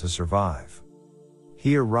useful to survive.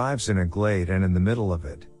 He arrives in a glade and in the middle of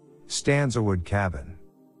it, stands a wood cabin.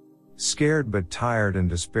 Scared but tired and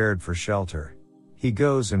despaired for shelter, he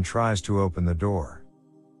goes and tries to open the door.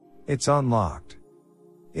 It's unlocked.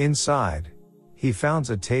 Inside, he finds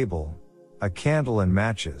a table, a candle and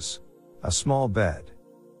matches, a small bed.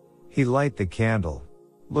 He lights the candle,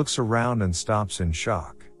 looks around and stops in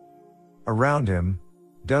shock. Around him,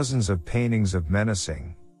 dozens of paintings of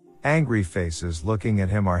menacing, angry faces looking at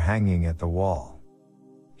him are hanging at the wall.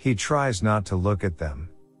 He tries not to look at them,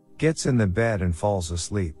 gets in the bed and falls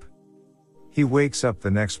asleep. He wakes up the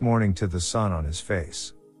next morning to the sun on his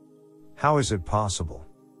face. How is it possible?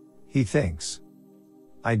 He thinks.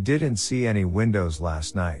 I didn't see any windows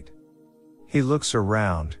last night. He looks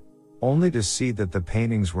around, only to see that the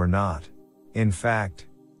paintings were not, in fact,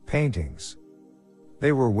 paintings.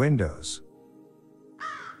 They were windows.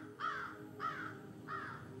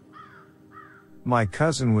 My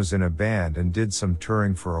cousin was in a band and did some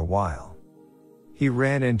touring for a while. He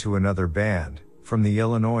ran into another band, from the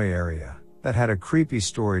Illinois area, that had a creepy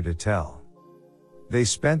story to tell. They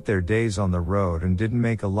spent their days on the road and didn't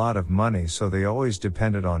make a lot of money, so they always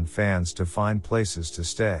depended on fans to find places to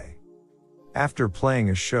stay. After playing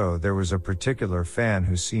a show, there was a particular fan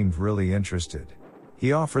who seemed really interested.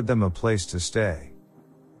 He offered them a place to stay.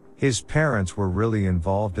 His parents were really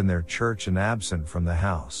involved in their church and absent from the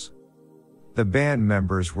house. The band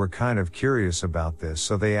members were kind of curious about this,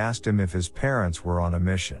 so they asked him if his parents were on a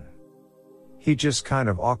mission. He just kind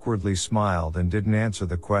of awkwardly smiled and didn't answer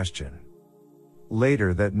the question.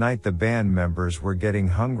 Later that night the band members were getting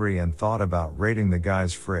hungry and thought about raiding the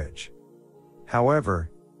guy's fridge.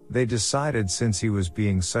 However, they decided since he was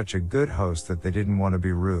being such a good host that they didn't want to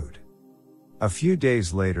be rude. A few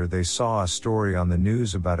days later they saw a story on the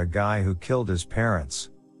news about a guy who killed his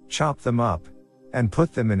parents, chopped them up, and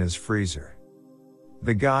put them in his freezer.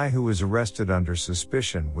 The guy who was arrested under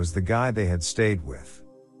suspicion was the guy they had stayed with.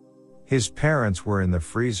 His parents were in the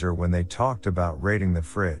freezer when they talked about raiding the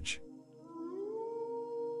fridge.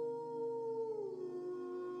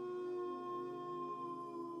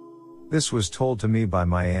 This was told to me by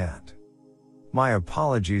my aunt. My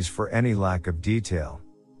apologies for any lack of detail,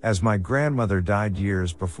 as my grandmother died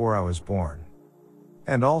years before I was born.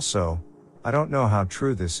 And also, I don't know how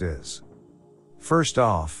true this is. First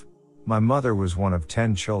off, my mother was one of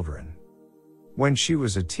 10 children. When she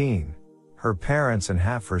was a teen, her parents and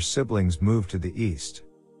half her siblings moved to the east.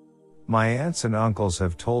 My aunts and uncles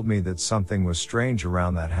have told me that something was strange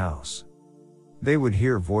around that house. They would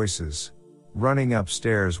hear voices, running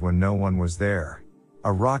upstairs when no one was there,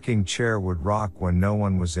 a rocking chair would rock when no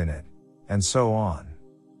one was in it, and so on.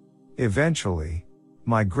 Eventually,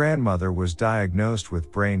 my grandmother was diagnosed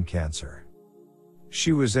with brain cancer.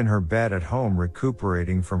 She was in her bed at home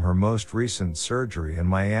recuperating from her most recent surgery, and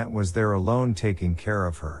my aunt was there alone taking care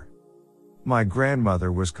of her. My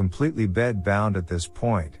grandmother was completely bedbound at this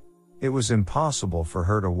point. It was impossible for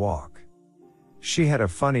her to walk. She had a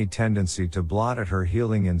funny tendency to blot at her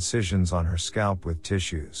healing incisions on her scalp with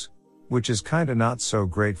tissues, which is kinda not so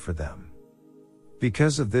great for them.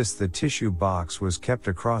 Because of this, the tissue box was kept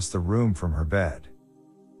across the room from her bed.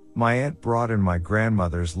 My aunt brought in my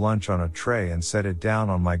grandmother's lunch on a tray and set it down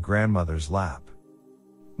on my grandmother's lap.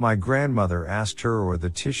 My grandmother asked her for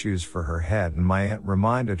the tissues for her head, and my aunt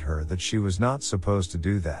reminded her that she was not supposed to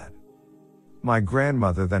do that. My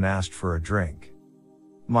grandmother then asked for a drink.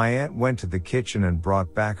 My aunt went to the kitchen and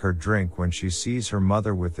brought back her drink when she sees her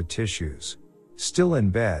mother with the tissues, still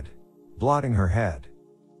in bed, blotting her head.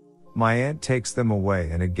 My aunt takes them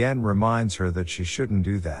away and again reminds her that she shouldn't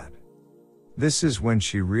do that. This is when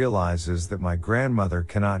she realizes that my grandmother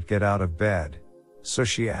cannot get out of bed, so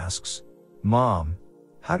she asks, "Mom,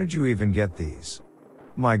 how did you even get these?"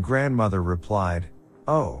 My grandmother replied,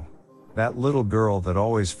 "Oh, that little girl that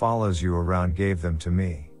always follows you around gave them to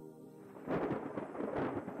me."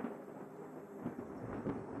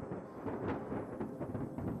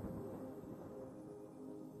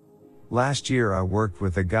 Last year I worked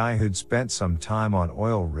with a guy who'd spent some time on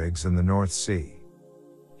oil rigs in the North Sea.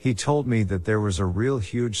 He told me that there was a real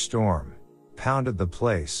huge storm, pounded the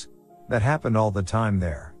place, that happened all the time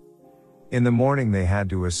there. In the morning they had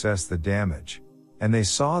to assess the damage, and they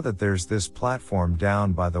saw that there's this platform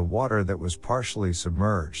down by the water that was partially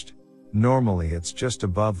submerged. Normally it's just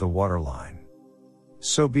above the waterline.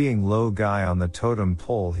 So being low guy on the totem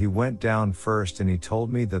pole, he went down first, and he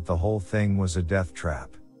told me that the whole thing was a death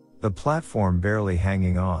trap. The platform barely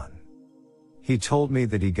hanging on. He told me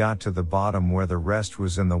that he got to the bottom where the rest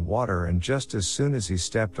was in the water, and just as soon as he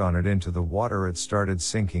stepped on it into the water, it started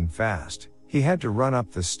sinking fast. He had to run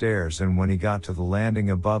up the stairs, and when he got to the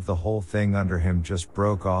landing above, the whole thing under him just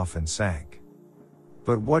broke off and sank.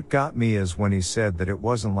 But what got me is when he said that it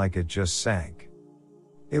wasn't like it just sank.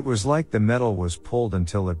 It was like the metal was pulled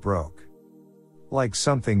until it broke. Like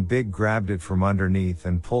something big grabbed it from underneath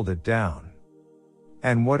and pulled it down.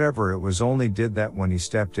 And whatever it was only did that when he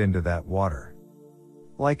stepped into that water.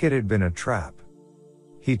 Like it had been a trap.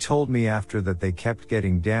 He told me after that they kept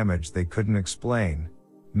getting damage they couldn't explain.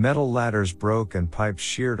 Metal ladders broke and pipes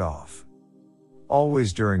sheared off.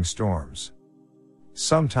 Always during storms.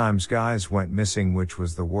 Sometimes guys went missing, which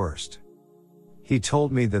was the worst. He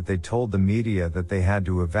told me that they told the media that they had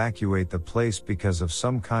to evacuate the place because of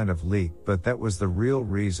some kind of leak, but that was the real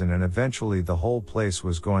reason, and eventually the whole place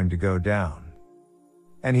was going to go down.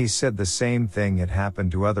 And he said the same thing had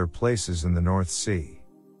happened to other places in the North Sea.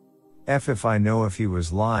 If I know if he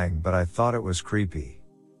was lying, but I thought it was creepy.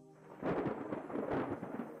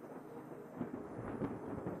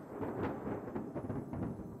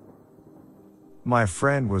 My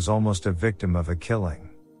friend was almost a victim of a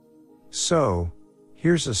killing. So,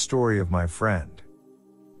 here's a story of my friend.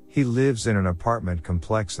 He lives in an apartment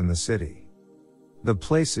complex in the city. The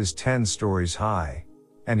place is 10 stories high,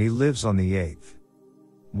 and he lives on the 8th.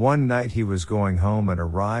 One night he was going home and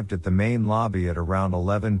arrived at the main lobby at around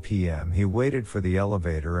 11 p.m. He waited for the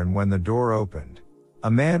elevator, and when the door opened, a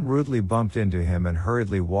man rudely bumped into him and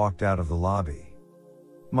hurriedly walked out of the lobby.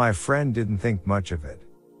 My friend didn't think much of it,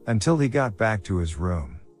 until he got back to his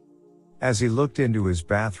room. As he looked into his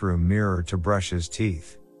bathroom mirror to brush his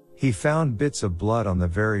teeth, he found bits of blood on the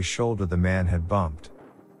very shoulder the man had bumped.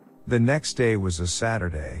 The next day was a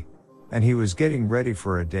Saturday, and he was getting ready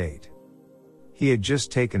for a date. He had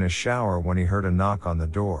just taken a shower when he heard a knock on the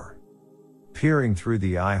door. Peering through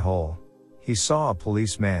the eye hole, he saw a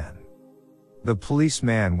policeman. The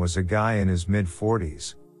policeman was a guy in his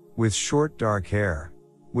mid-40s, with short dark hair,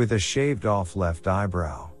 with a shaved off left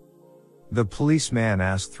eyebrow. The policeman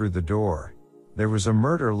asked through the door, "There was a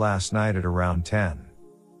murder last night at around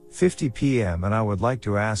 10:50 p.m. and I would like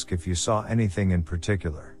to ask if you saw anything in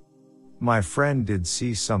particular." My friend did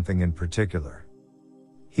see something in particular.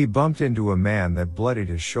 He bumped into a man that bloodied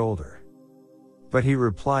his shoulder. But he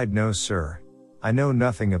replied, "No sir, I know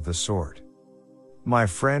nothing of the sort." My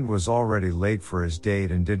friend was already late for his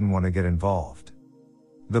date and didn't want to get involved.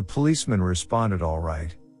 The policeman responded, "All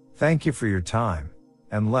right, thank you for your time,"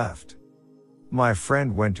 and left. My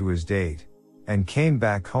friend went to his date, and came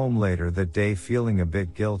back home later that day feeling a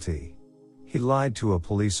bit guilty. He lied to a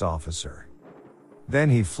police officer. Then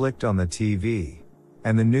he flicked on the TV,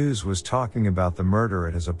 and the news was talking about the murder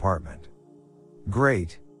at his apartment.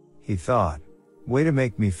 Great, he thought, way to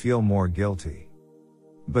make me feel more guilty.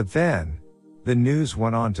 But then, the news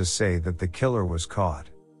went on to say that the killer was caught.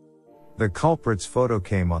 The culprit's photo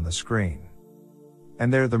came on the screen.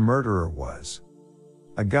 And there the murderer was.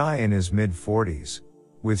 A guy in his mid-40s,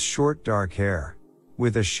 with short dark hair,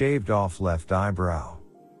 with a shaved off left eyebrow.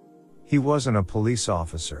 He wasn't a police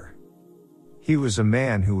officer. He was a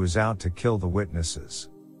man who was out to kill the witnesses.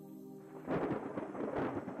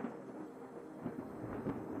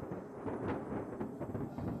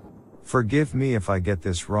 Forgive me if I get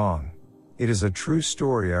this wrong. It is a true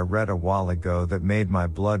story I read a while ago that made my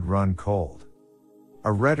blood run cold. A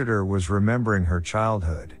Redditor was remembering her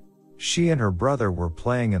childhood. She and her brother were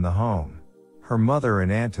playing in the home, her mother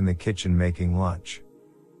and aunt in the kitchen making lunch.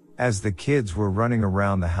 As the kids were running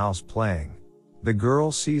around the house playing, the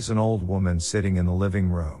girl sees an old woman sitting in the living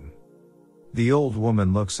room. The old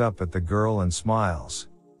woman looks up at the girl and smiles,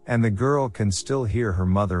 and the girl can still hear her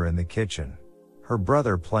mother in the kitchen, her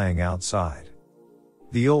brother playing outside.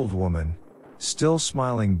 The old woman, still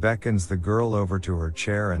smiling, beckons the girl over to her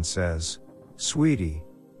chair and says, "Sweetie,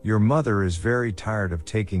 your mother is very tired of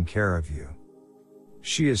taking care of you.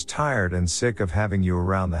 She is tired and sick of having you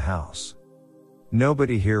around the house.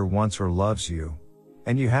 Nobody here wants or loves you,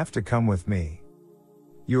 and you have to come with me.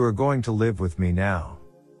 You are going to live with me now."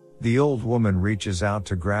 The old woman reaches out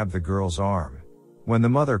to grab the girl's arm, when the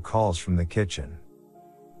mother calls from the kitchen.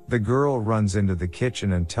 The girl runs into the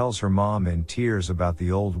kitchen and tells her mom in tears about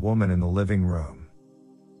the old woman in the living room.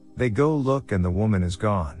 They go look and the woman is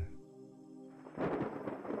gone.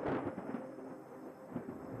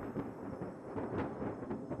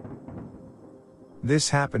 This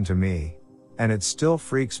happened to me, and it still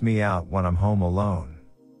freaks me out when I'm home alone.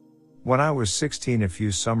 When I was 16 a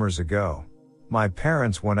few summers ago, my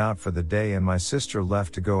parents went out for the day and my sister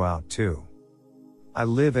left to go out too. I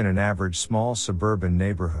live in an average small suburban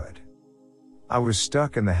neighborhood. I was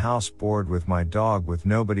stuck in the house bored with my dog with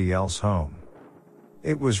nobody else home.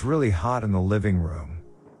 It was really hot in the living room,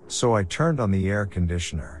 so I turned on the air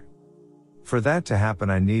conditioner. For that to happen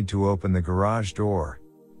I need to open the garage door,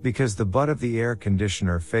 because the butt of the air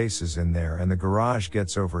conditioner faces in there and the garage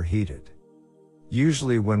gets overheated.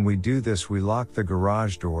 Usually when we do this we lock the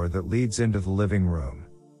garage door that leads into the living room,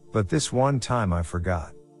 but this one time I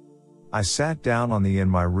forgot. I sat down in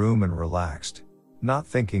my room and relaxed, not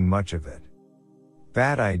thinking much of it.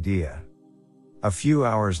 Bad idea. A few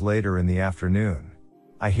hours later in the afternoon,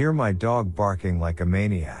 I hear my dog barking like a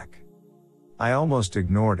maniac. I almost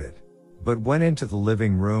ignored it, but went into the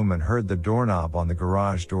living room and heard the doorknob on the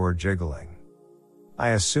garage door jiggling. I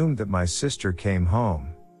assumed that my sister came home,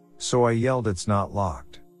 so I yelled, "It's not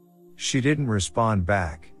locked." She didn't respond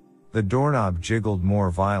back. The doorknob jiggled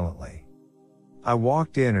more violently. I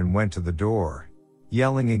walked in and went to the door,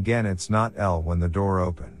 yelling again, "It's not L," when the door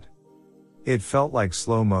opened. It felt like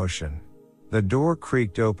slow motion. The door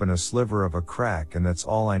creaked open a sliver of a crack and that's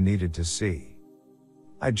all I needed to see.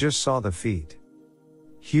 I just saw the feet.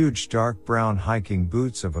 Huge dark brown hiking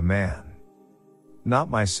boots of a man. Not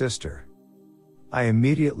my sister. I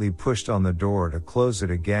immediately pushed on the door to close it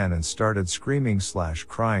again and started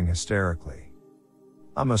screaming/crying hysterically.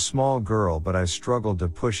 I'm a small girl but I struggled to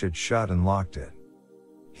push it shut and locked it.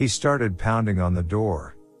 He started pounding on the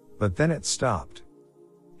door, but then it stopped.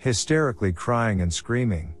 Hysterically crying and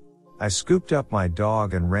screaming, I scooped up my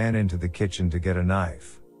dog and ran into the kitchen to get a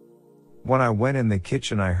knife. When I went in the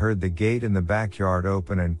kitchen I heard the gate in the backyard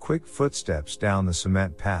open and quick footsteps down the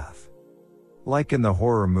cement path. Like in the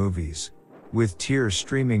horror movies, with tears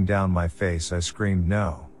streaming down my face I screamed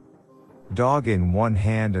no. Dog in one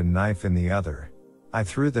hand and knife in the other, I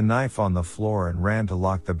threw the knife on the floor and ran to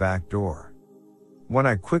lock the back door. When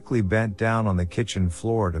I quickly bent down on the kitchen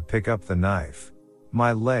floor to pick up the knife,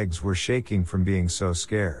 my legs were shaking from being so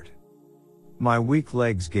scared. My weak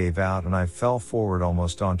legs gave out and I fell forward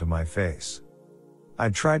almost onto my face. I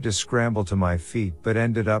tried to scramble to my feet but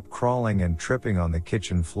ended up crawling and tripping on the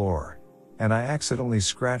kitchen floor, and I accidentally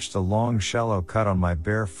scratched a long shallow cut on my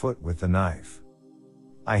bare foot with the knife.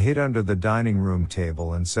 I hid under the dining room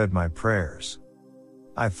table and said my prayers.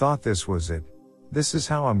 I thought this was it. This is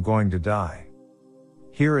how I'm going to die.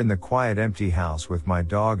 Here in the quiet empty house with my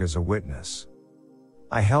dog as a witness.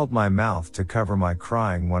 I held my mouth to cover my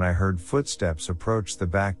crying when I heard footsteps approach the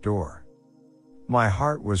back door. My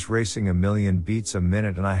heart was racing a million beats a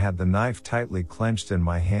minute and I had the knife tightly clenched in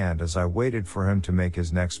my hand as I waited for him to make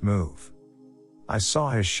his next move. I saw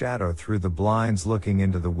his shadow through the blinds looking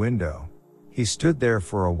into the window. He stood there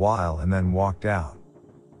for a while and then walked out.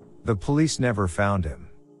 The police never found him.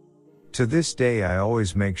 To this day I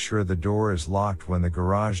always make sure the door is locked when the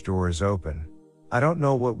garage door is open. I don't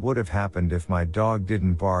know what would have happened if my dog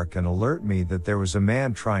didn't bark and alert me that there was a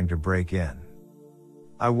man trying to break in.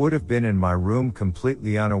 I would have been in my room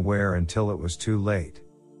completely unaware until it was too late.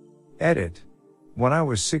 Edit. When I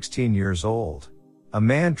was 16 years old, a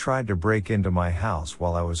man tried to break into my house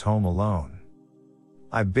while I was home alone.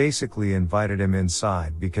 I basically invited him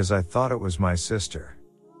inside because I thought it was my sister.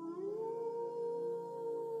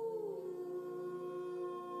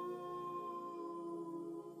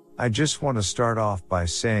 I just want to start off by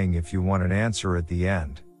saying if you want an answer at the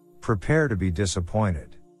end, prepare to be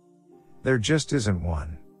disappointed. There just isn't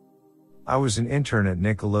one. I was an intern at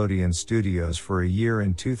Nickelodeon Studios for a year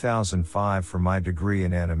in 2005 for my degree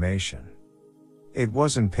in animation. It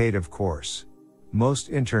wasn't paid, of course.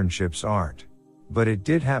 Most internships aren't. But it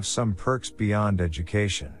did have some perks beyond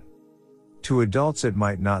education. To adults it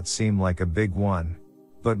might not seem like a big one,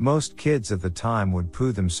 but most kids at the time would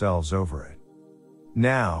poo themselves over it.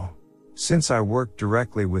 Now, since I worked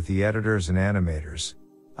directly with the editors and animators,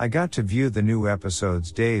 I got to view the new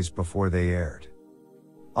episodes days before they aired.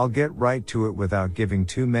 I'll get right to it without giving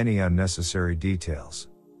too many unnecessary details.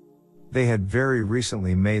 They had very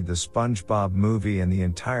recently made the SpongeBob movie and the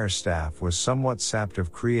entire staff was somewhat sapped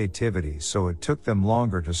of creativity, so it took them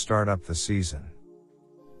longer to start up the season.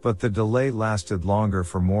 But the delay lasted longer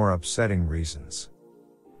for more upsetting reasons.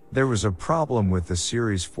 There was a problem with the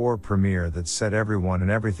Series 4 premiere that set everyone and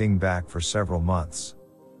everything back for several months.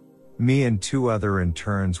 Me and 2 other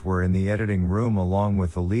interns were in the editing room along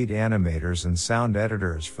with the lead animators and sound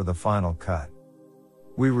editors for the final cut.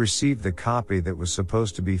 We received the copy that was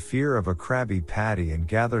supposed to be Fear of a Krabby Patty and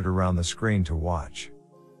gathered around the screen to watch.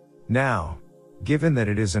 Now, given that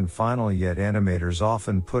it isn't final yet, animators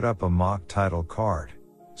often put up a mock title card,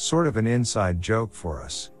 sort of an inside joke for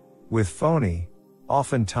us, with phony,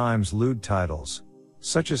 oftentimes lewd titles,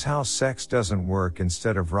 such as How Sex Doesn't Work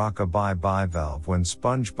instead of Rock-a-Bye Bivalve when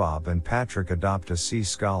SpongeBob and Patrick adopt a sea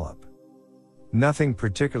scallop. Nothing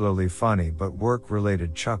particularly funny but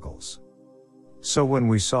work-related chuckles. So when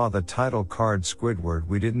we saw the title card Squidward,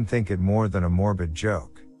 we didn't think it more than a morbid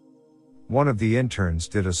joke. One of the interns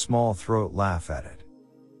did a small throat laugh at it.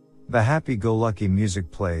 The happy-go-lucky music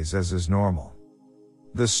plays as is normal.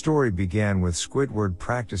 The story began with Squidward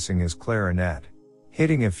practicing his clarinet,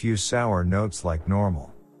 hitting a few sour notes like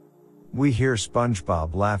normal. We hear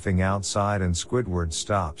SpongeBob laughing outside and Squidward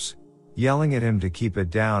stops, yelling at him to keep it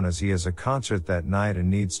down as he has a concert that night and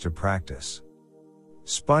needs to practice.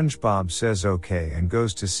 SpongeBob says okay and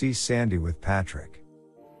goes to see Sandy with Patrick.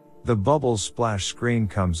 The Bubbles splash screen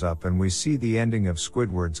comes up and we see the ending of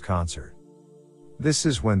Squidward's concert. This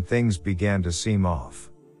is when things began to seem off.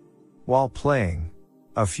 While playing,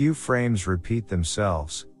 a few frames repeat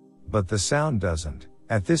themselves, but the sound doesn't.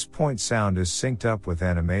 At this point sound is synced up with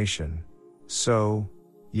animation. So,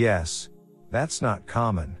 yes, that's not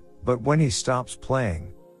common, but when he stops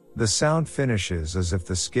playing, the sound finishes as if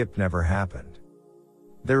the skip never happened.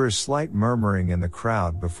 There is slight murmuring in the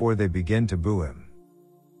crowd before they begin to boo him.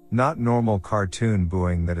 Not normal cartoon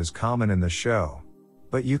booing that is common in the show,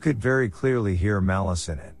 but you could very clearly hear malice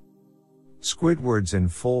in it. Squidward's in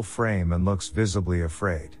full frame and looks visibly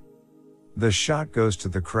afraid. The shot goes to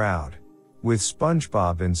the crowd, with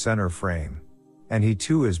SpongeBob in center frame, and he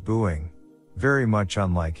too is booing, very much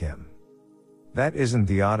unlike him. That isn't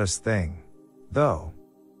the oddest thing, though.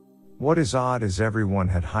 What is odd is everyone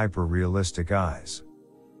had hyper-realistic eyes.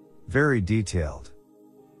 Very detailed.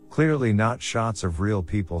 Clearly not shots of real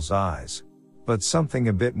people's eyes, but something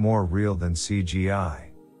a bit more real than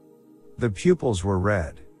CGI. The pupils were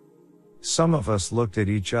red. Some of us looked at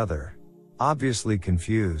each other, obviously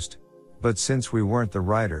confused, but since we weren't the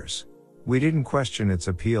writers, we didn't question its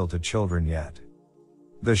appeal to children yet.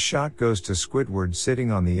 The shot goes to Squidward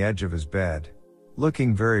sitting on the edge of his bed,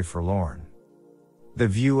 looking very forlorn. The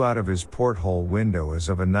view out of his porthole window is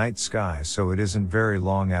of a night sky, so it isn't very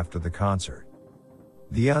long after the concert.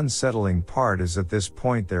 The unsettling part is at this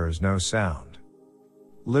point there is no sound.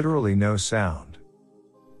 Literally no sound.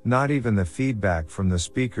 Not even the feedback from the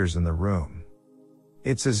speakers in the room.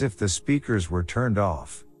 It's as if the speakers were turned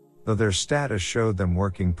off, though their status showed them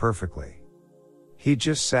working perfectly. He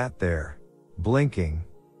just sat there, blinking,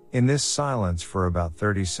 in this silence for about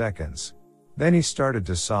 30 seconds. Then he started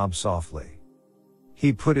to sob softly.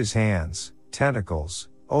 He put his hands, tentacles,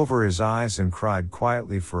 over his eyes and cried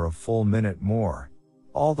quietly for a full minute more,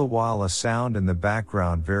 all the while a sound in the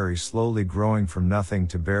background very slowly growing from nothing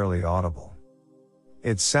to barely audible.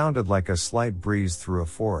 It sounded like a slight breeze through a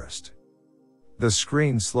forest. The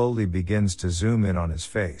screen slowly begins to zoom in on his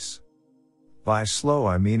face. By slow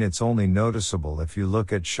I mean it's only noticeable if you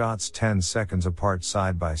look at shots 10 seconds apart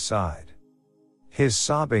side by side. His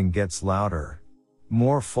sobbing gets louder,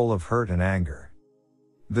 more full of hurt and anger.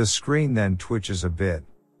 The screen then twitches a bit,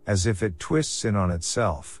 as if it twists in on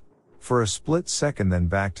itself, for a split second then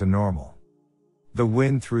back to normal. The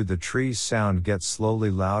wind through the trees sound gets slowly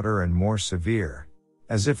louder and more severe,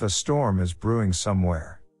 as if a storm is brewing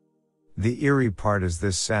somewhere. The eerie part is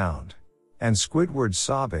this sound, and Squidward's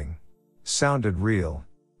sobbing, sounded real,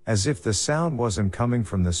 as if the sound wasn't coming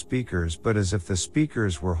from the speakers but as if the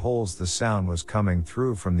speakers were holes the sound was coming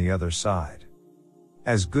through from the other side.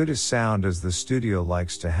 As good a sound as the studio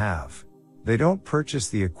likes to have, they don't purchase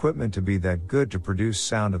the equipment to be that good to produce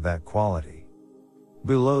sound of that quality.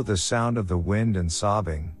 Below the sound of the wind and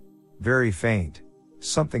sobbing, very faint,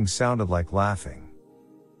 something sounded like laughing.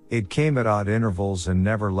 It came at odd intervals and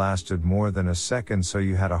never lasted more than a second, so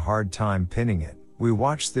you had a hard time pinning it. We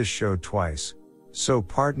watched this show twice, so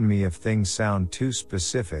pardon me if things sound too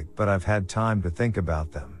specific, but I've had time to think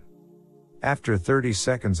about them. After 30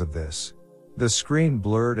 seconds of this, the screen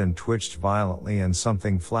blurred and twitched violently and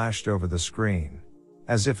something flashed over the screen,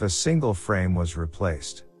 as if a single frame was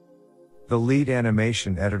replaced. The lead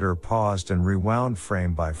animation editor paused and rewound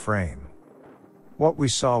frame by frame. What we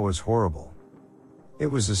saw was horrible. It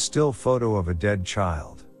was a still photo of a dead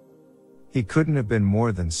child. He couldn't have been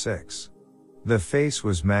more than 6. The face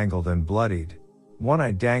was mangled and bloodied, one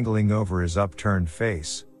eye dangling over his upturned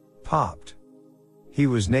face, popped. He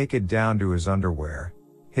was naked down to his underwear,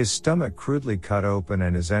 his stomach crudely cut open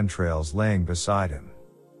and his entrails laying beside him.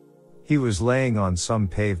 He was laying on some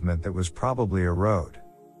pavement that was probably a road.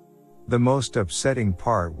 The most upsetting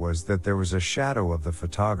part was that there was a shadow of the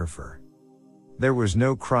photographer. There was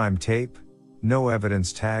no crime tape, no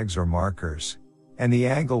evidence tags or markers, and the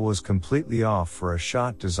angle was completely off for a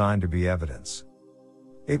shot designed to be evidence.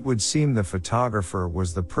 It would seem the photographer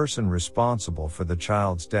was the person responsible for the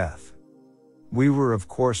child's death. We were of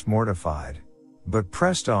course mortified, but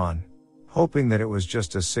pressed on, hoping that it was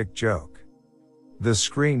just a sick joke. The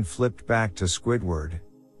screen flipped back to Squidward,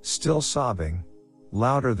 still sobbing,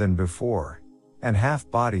 louder than before, and half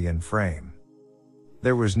body in frame.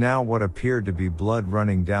 There was now what appeared to be blood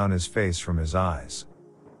running down his face from his eyes.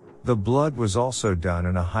 The blood was also done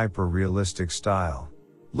in a hyper-realistic style,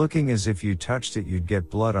 looking as if you touched it you'd get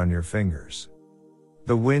blood on your fingers.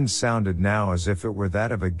 The wind sounded now as if it were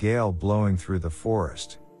that of a gale blowing through the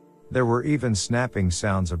forest. There were even snapping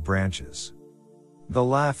sounds of branches. The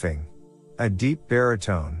laughing, a deep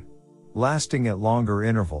baritone, lasting at longer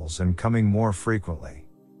intervals and coming more frequently.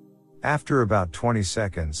 After about 20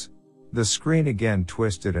 seconds, the screen again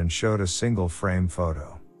twisted and showed a single frame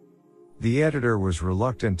photo. The editor was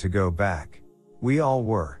reluctant to go back. We all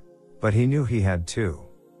were, but he knew he had to.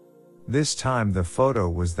 This time the photo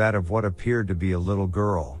was that of what appeared to be a little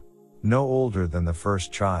girl, no older than the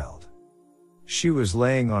first child. She was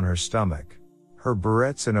laying on her stomach, her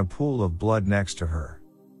barrettes in a pool of blood next to her.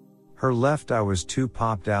 Her left eye was too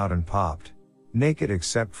popped out and popped, naked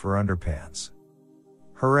except for underpants.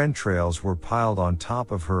 Her entrails were piled on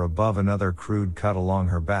top of her above another crude cut along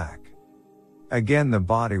her back. Again the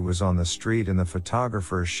body was on the street and the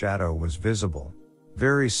photographer's shadow was visible,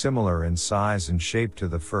 very similar in size and shape to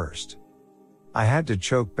the first. I had to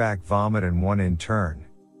choke back vomit and one intern,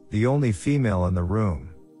 the only female in the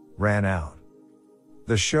room, ran out.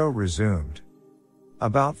 The show resumed.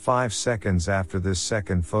 About 5 seconds after this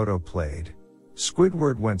second photo played,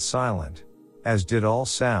 Squidward went silent, as did all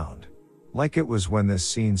sound, like it was when this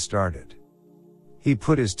scene started. He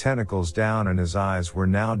put his tentacles down and his eyes were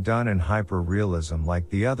now done in hyper-realism like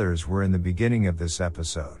the others were in the beginning of this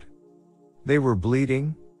episode. They were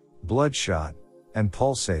bleeding, bloodshot, and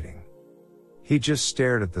pulsating. He just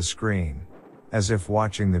stared at the screen, as if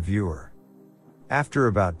watching the viewer. After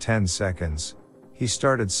about 10 seconds, he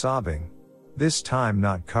started sobbing, this time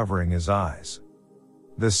not covering his eyes.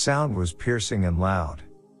 The sound was piercing and loud,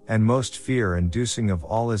 and most fear-inducing of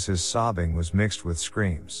all as his sobbing was mixed with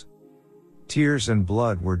screams. Tears and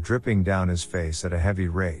blood were dripping down his face at a heavy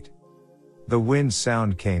rate. The wind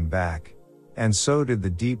sound came back, and so did the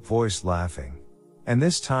deep voice laughing, and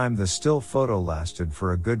this time the still photo lasted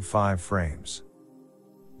for a good 5 frames.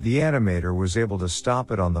 The animator was able to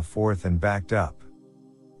stop it on the 4th and backed up.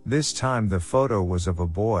 This time the photo was of a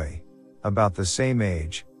boy, about the same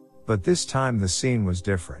age, but this time the scene was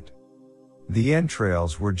different. The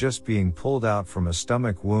entrails were just being pulled out from a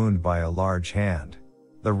stomach wound by a large hand,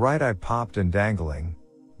 the right eye popped and dangling,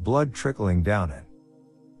 blood trickling down it.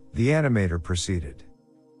 The animator proceeded.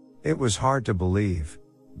 It was hard to believe,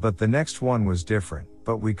 but the next one was different,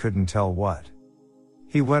 but we couldn't tell what.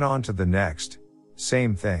 He went on to the next,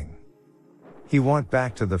 same thing. He went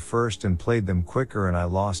back to the first and played them quicker and I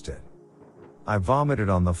lost it. I vomited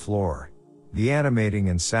on the floor, the animating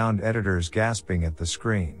and sound editors gasping at the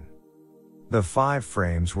screen. The 5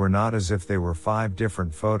 frames were not as if they were 5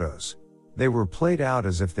 different photos, they were played out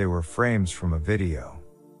as if they were frames from a video.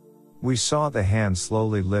 We saw the hand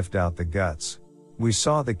slowly lift out the guts, we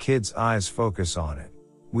saw the kid's eyes focus on it,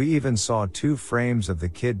 we even saw 2 frames of the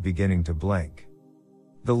kid beginning to blink.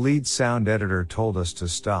 The lead sound editor told us to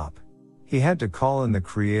stop. He had to call in the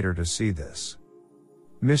creator to see this.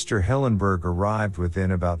 Mr. Hillenberg arrived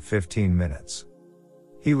within about 15 minutes.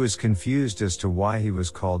 He was confused as to why he was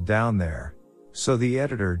called down there, so the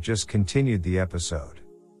editor just continued the episode.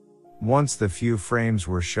 Once the few frames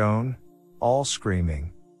were shown, all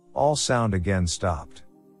screaming, all sound again stopped.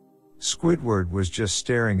 Squidward was just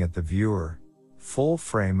staring at the viewer, full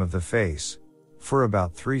frame of the face, for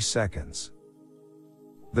about 3 seconds.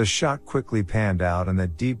 The shot quickly panned out and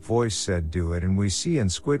that deep voice said do it, and we see in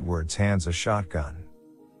Squidward's hands a shotgun.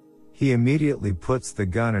 He immediately puts the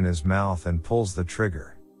gun in his mouth and pulls the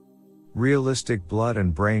trigger. Realistic blood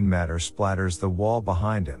and brain matter splatters the wall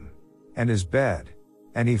behind him, and his bed,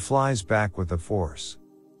 and he flies back with the force.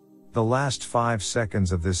 The last 5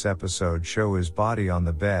 seconds of this episode show his body on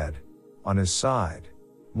the bed, on his side,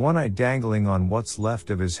 one eye dangling on what's left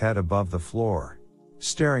of his head above the floor,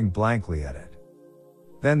 staring blankly at it.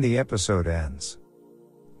 Then the episode ends.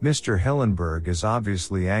 Mr. Hillenberg is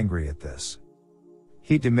obviously angry at this.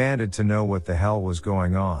 He demanded to know what the hell was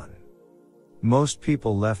going on. Most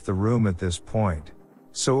people left the room at this point,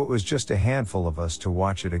 so it was just a handful of us to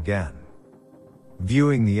watch it again.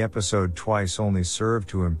 Viewing the episode twice only served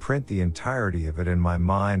to imprint the entirety of it in my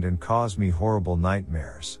mind and cause me horrible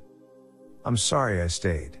nightmares. I'm sorry I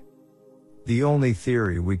stayed. The only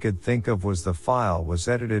theory we could think of was the file was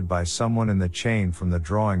edited by someone in the chain from the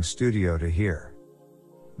drawing studio to here.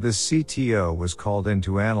 The CTO was called in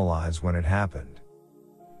to analyze when it happened.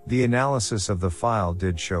 The analysis of the file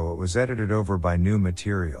did show it was edited over by new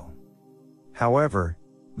material. However,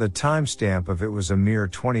 the timestamp of it was a mere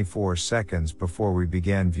 24 seconds before we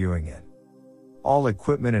began viewing it. All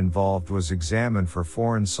equipment involved was examined for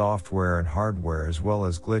foreign software and hardware as well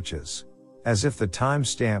as glitches, as if the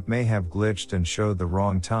timestamp may have glitched and showed the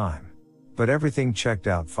wrong time, but everything checked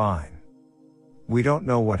out fine. We don't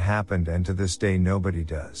know what happened, and to this day nobody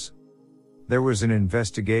does. There was an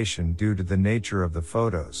investigation due to the nature of the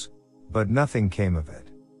photos, but nothing came of it.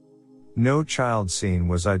 No child scene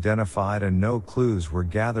was identified and no clues were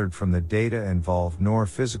gathered from the data involved nor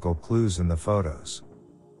physical clues in the photos.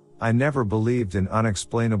 I never believed in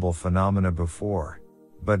unexplainable phenomena before,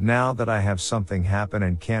 but now that I have something happen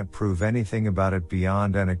and can't prove anything about it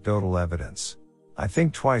beyond anecdotal evidence, I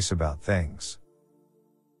think twice about things.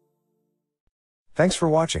 Thanks for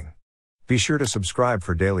watching. Be sure to subscribe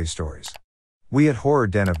for daily stories. We at Horror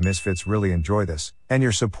Den of Misfits really enjoy this, and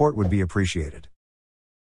your support would be appreciated.